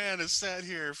poor man has sat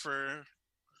here for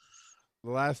the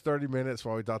last 30 minutes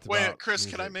while we talked about. Wait, Chris,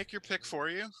 music. can I make your pick for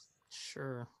you?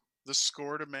 Sure. The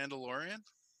score to Mandalorian?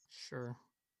 Sure.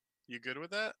 You good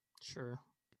with that? Sure.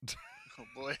 Oh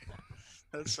boy,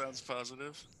 that sounds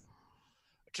positive.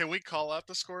 Can we call out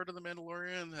the score to The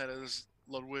Mandalorian? That is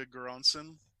Ludwig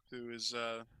Göransson, who is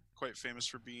quite famous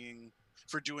for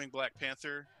doing Black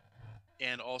Panther,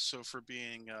 and also for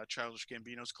being Childish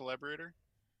Gambino's collaborator.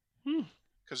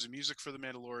 Because the music for The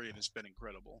Mandalorian has been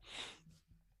incredible.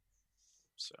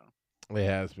 So it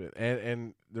has been,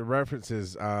 and the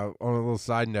references. On a little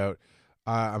side note,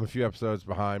 I'm a few episodes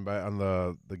behind, but on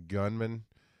the gunman,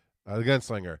 the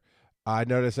gunslinger. I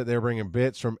noticed that they were bringing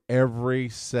bits from every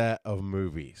set of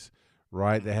movies,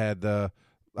 right? They had I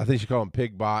think you call them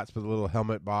pig bots, but the little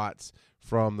helmet bots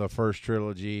from the first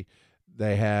trilogy.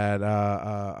 They had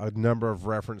a number of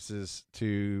references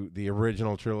to the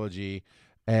original trilogy,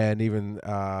 and even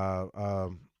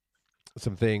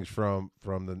some things from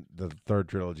the third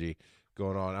trilogy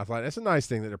going on. I thought that's a nice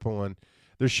thing that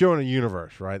they're showing a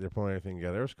universe, right? They're pulling everything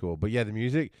together. It was cool. But yeah, the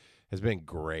music has been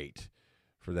great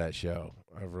for that show.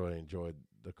 I've really enjoyed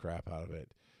the crap out of it.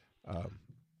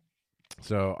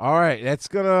 So, all right, that's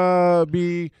going to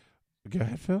be... Go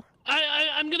ahead, Phil.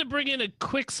 I'm going to bring in a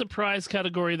quick surprise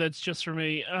category that's just for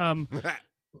me.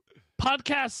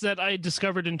 Podcasts that I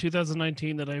discovered in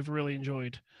 2019 that I've really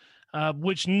enjoyed,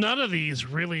 which none of these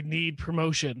really need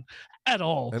promotion at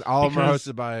all. And all of them are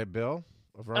hosted by Bill?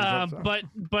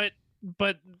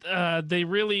 But they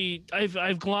really... I've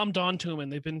glommed onto them,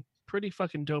 and they've been pretty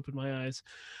fucking dope in my eyes.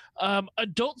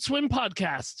 Adult Swim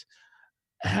podcast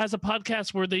has a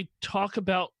podcast where they talk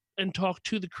about and talk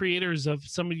to the creators of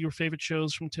some of your favorite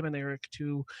shows, from Tim and Eric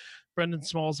to Brendan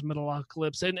Smalls and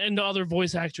Metalocalypse, and other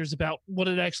voice actors, about what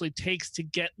it actually takes to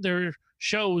get their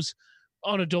shows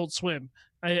on Adult Swim.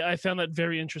 I found that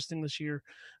very interesting this year.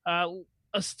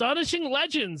 Astonishing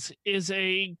Legends is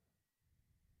a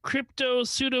crypto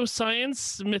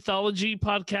pseudoscience mythology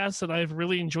podcast that I've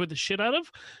really enjoyed the shit out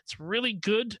of. It's really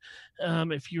good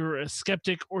if you're a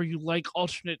skeptic or you like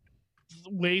alternate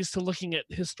ways to looking at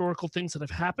historical things that have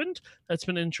happened. That's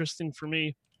been interesting for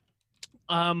me.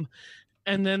 And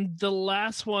then the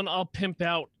last one I'll pimp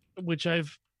out, which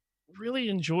I've really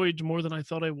enjoyed more than I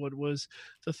thought I would, was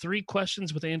the 3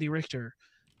 Questions with Andy Richter.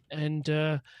 And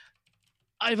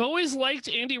I've always liked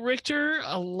Andy Richter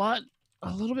a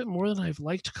little bit more than I've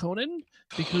liked Conan,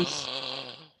 because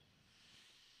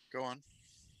go on.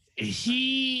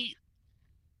 He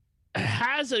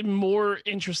has a more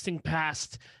interesting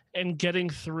past and getting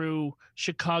through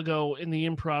Chicago in the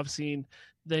improv scene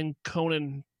than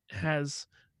Conan has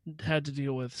had to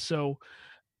deal with. So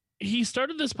he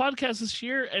started this podcast this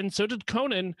year, and so did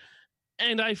Conan.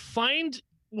 And I find,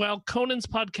 while Conan's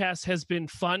podcast has been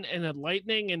fun and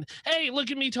enlightening, and hey,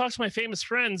 look at me talk to my famous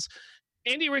friends,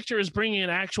 Andy Richter is bringing in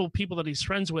actual people that he's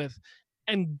friends with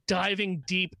and diving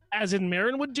deep, as in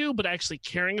Marin would do, but actually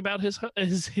caring about his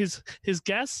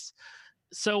guests.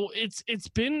 So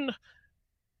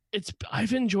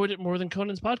I've enjoyed it more than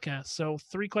Conan's podcast. So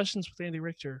 3 Questions with Andy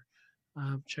Richter.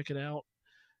 Check it out.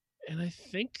 And I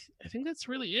think that's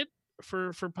really it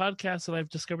for podcasts that I've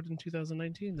discovered in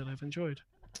 2019 that I've enjoyed.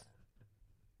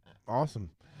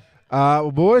 Awesome.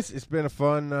 Well, boys, it's been a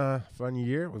fun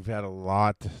year. We've had a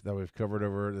lot that we've covered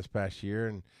over this past year,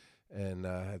 and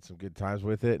had some good times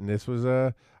with it. And this was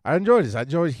I enjoyed this. I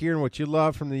enjoyed hearing what you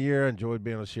loved from the year. I enjoyed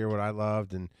being able to share what I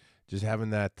loved, and just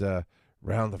having that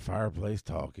round the fireplace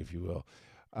talk, if you will.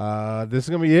 This is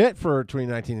gonna be it for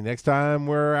 2019. The next time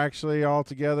we're actually all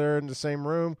together in the same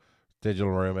room,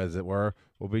 digital room as it were,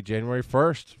 will be January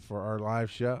 1st for our live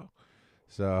show.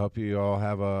 So I hope you all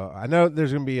have I know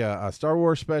there's going to be a Star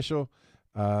Wars special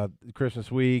Christmas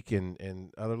week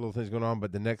and other little things going on,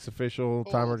 but the next official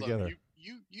time we're together.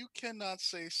 You cannot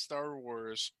say Star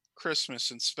Wars,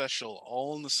 Christmas, and special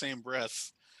all in the same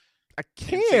breath. I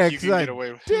can't, because I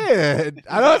did.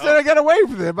 I don't say I got away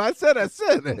from them. I said it.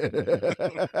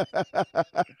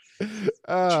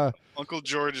 Uncle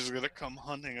George is going to come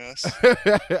hunting us.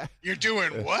 You're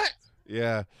doing what?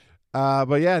 Yeah.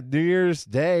 But yeah, New Year's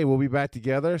Day, we'll be back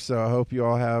together. So I hope you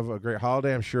all have a great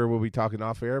holiday. I'm sure we'll be talking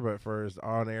off air, but for his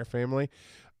on-air family,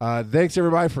 thanks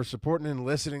everybody for supporting and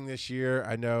listening this year.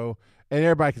 I know, and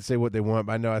everybody can say what they want,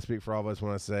 but I know I speak for all of us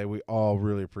when I say we all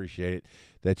really appreciate it,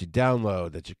 that you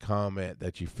download, that you comment,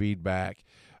 that you feedback,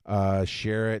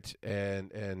 share it,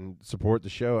 and support the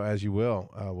show as you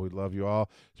will. We love you all,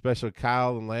 especially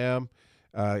Kyle and Lamb.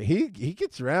 He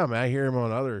gets around, man. I hear him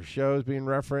on other shows being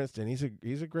referenced, and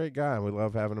he's a great guy. We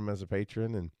love having him as a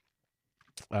patron,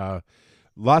 and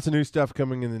lots of new stuff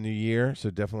coming in the new year. So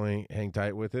definitely hang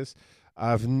tight with us.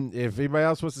 If anybody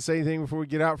else wants to say anything before we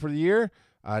get out for the year,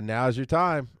 now's your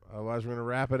time. Otherwise, we're going to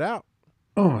wrap it out.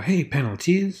 Oh, hey,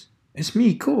 Panelteers. It's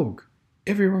me, Korg,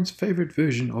 everyone's favorite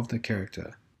version of the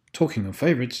character. Talking of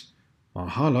favorites, my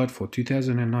highlight for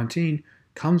 2019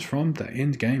 comes from the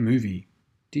Endgame movie.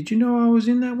 Did you know I was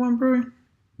in that one, bro?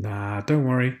 Nah, don't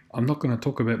worry. I'm not going to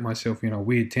talk about myself in a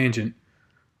weird tangent.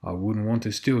 I wouldn't want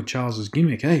to steal Charles's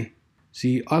gimmick, eh?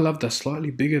 See, I love the slightly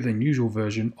bigger than usual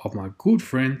version of my good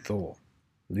friend Thor.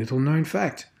 Little known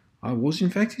fact, I was in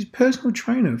fact his personal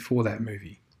trainer for that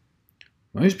movie.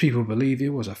 Most people believe it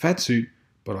was a fat suit,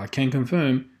 but I can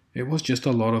confirm it was just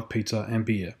a lot of pizza and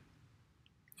beer.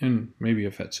 And maybe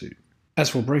a fat suit. As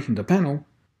for Breaking the Panel,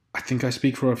 I think I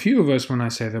speak for a few of us when I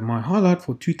say that my highlight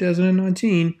for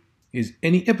 2019 is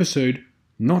any episode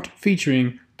not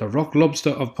featuring the rock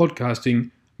lobster of podcasting,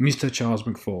 Mr. Charles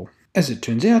McFall. As it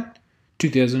turns out,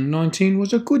 2019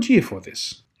 was a good year for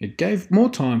this. It gave more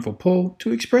time for Paul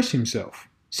to express himself.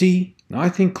 See, I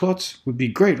think Klotz would be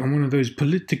great on one of those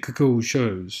political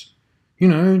shows. You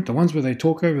know, the ones where they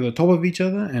talk over the top of each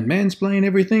other and mansplain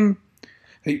everything.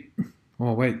 Hey,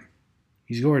 oh wait,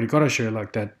 he's already got a show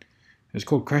like that. It's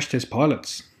called Crash Test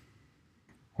Pilots.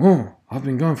 Oh, I've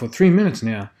been going for 3 minutes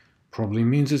now. Probably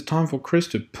means it's time for Chris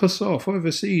to piss off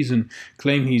overseas and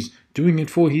claim he's doing it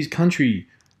for his country,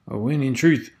 when in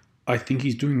truth, I think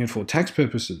he's doing it for tax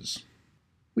purposes.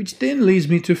 Which then leads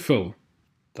me to Phil,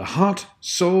 the heart,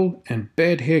 soul, and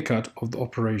bad haircut of the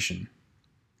operation.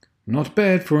 Not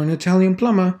bad for an Italian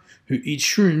plumber who eats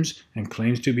shrooms and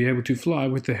claims to be able to fly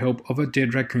with the help of a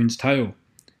dead raccoon's tail.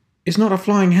 It's not a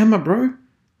flying hammer, bro.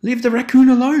 Leave the raccoon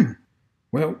alone.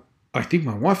 Well, I think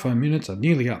my Wi-Fi minutes are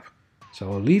nearly up,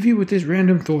 so I'll leave you with this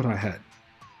random thought I had.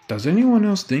 Does anyone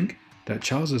else think that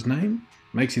Charles's name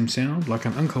makes him sound like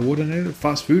an uncoordinated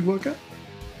fast food worker?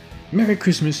 Merry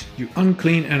Christmas, you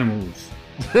unclean animals.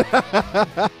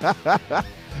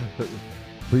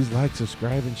 Please like,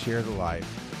 subscribe, and share the live,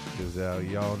 because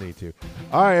y'all need to.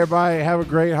 All right, everybody, have a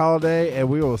great holiday, and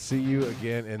we will see you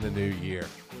again in the new year.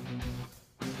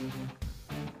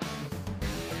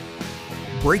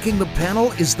 Breaking the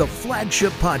Panel is the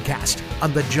flagship podcast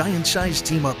on the Giant Size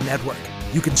Team Up Network.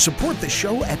 You can support the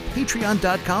show at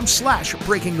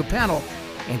patreon.com/breakingthepanel,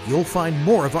 and you'll find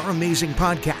more of our amazing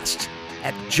podcasts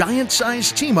at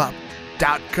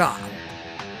giantsizeteamup.com.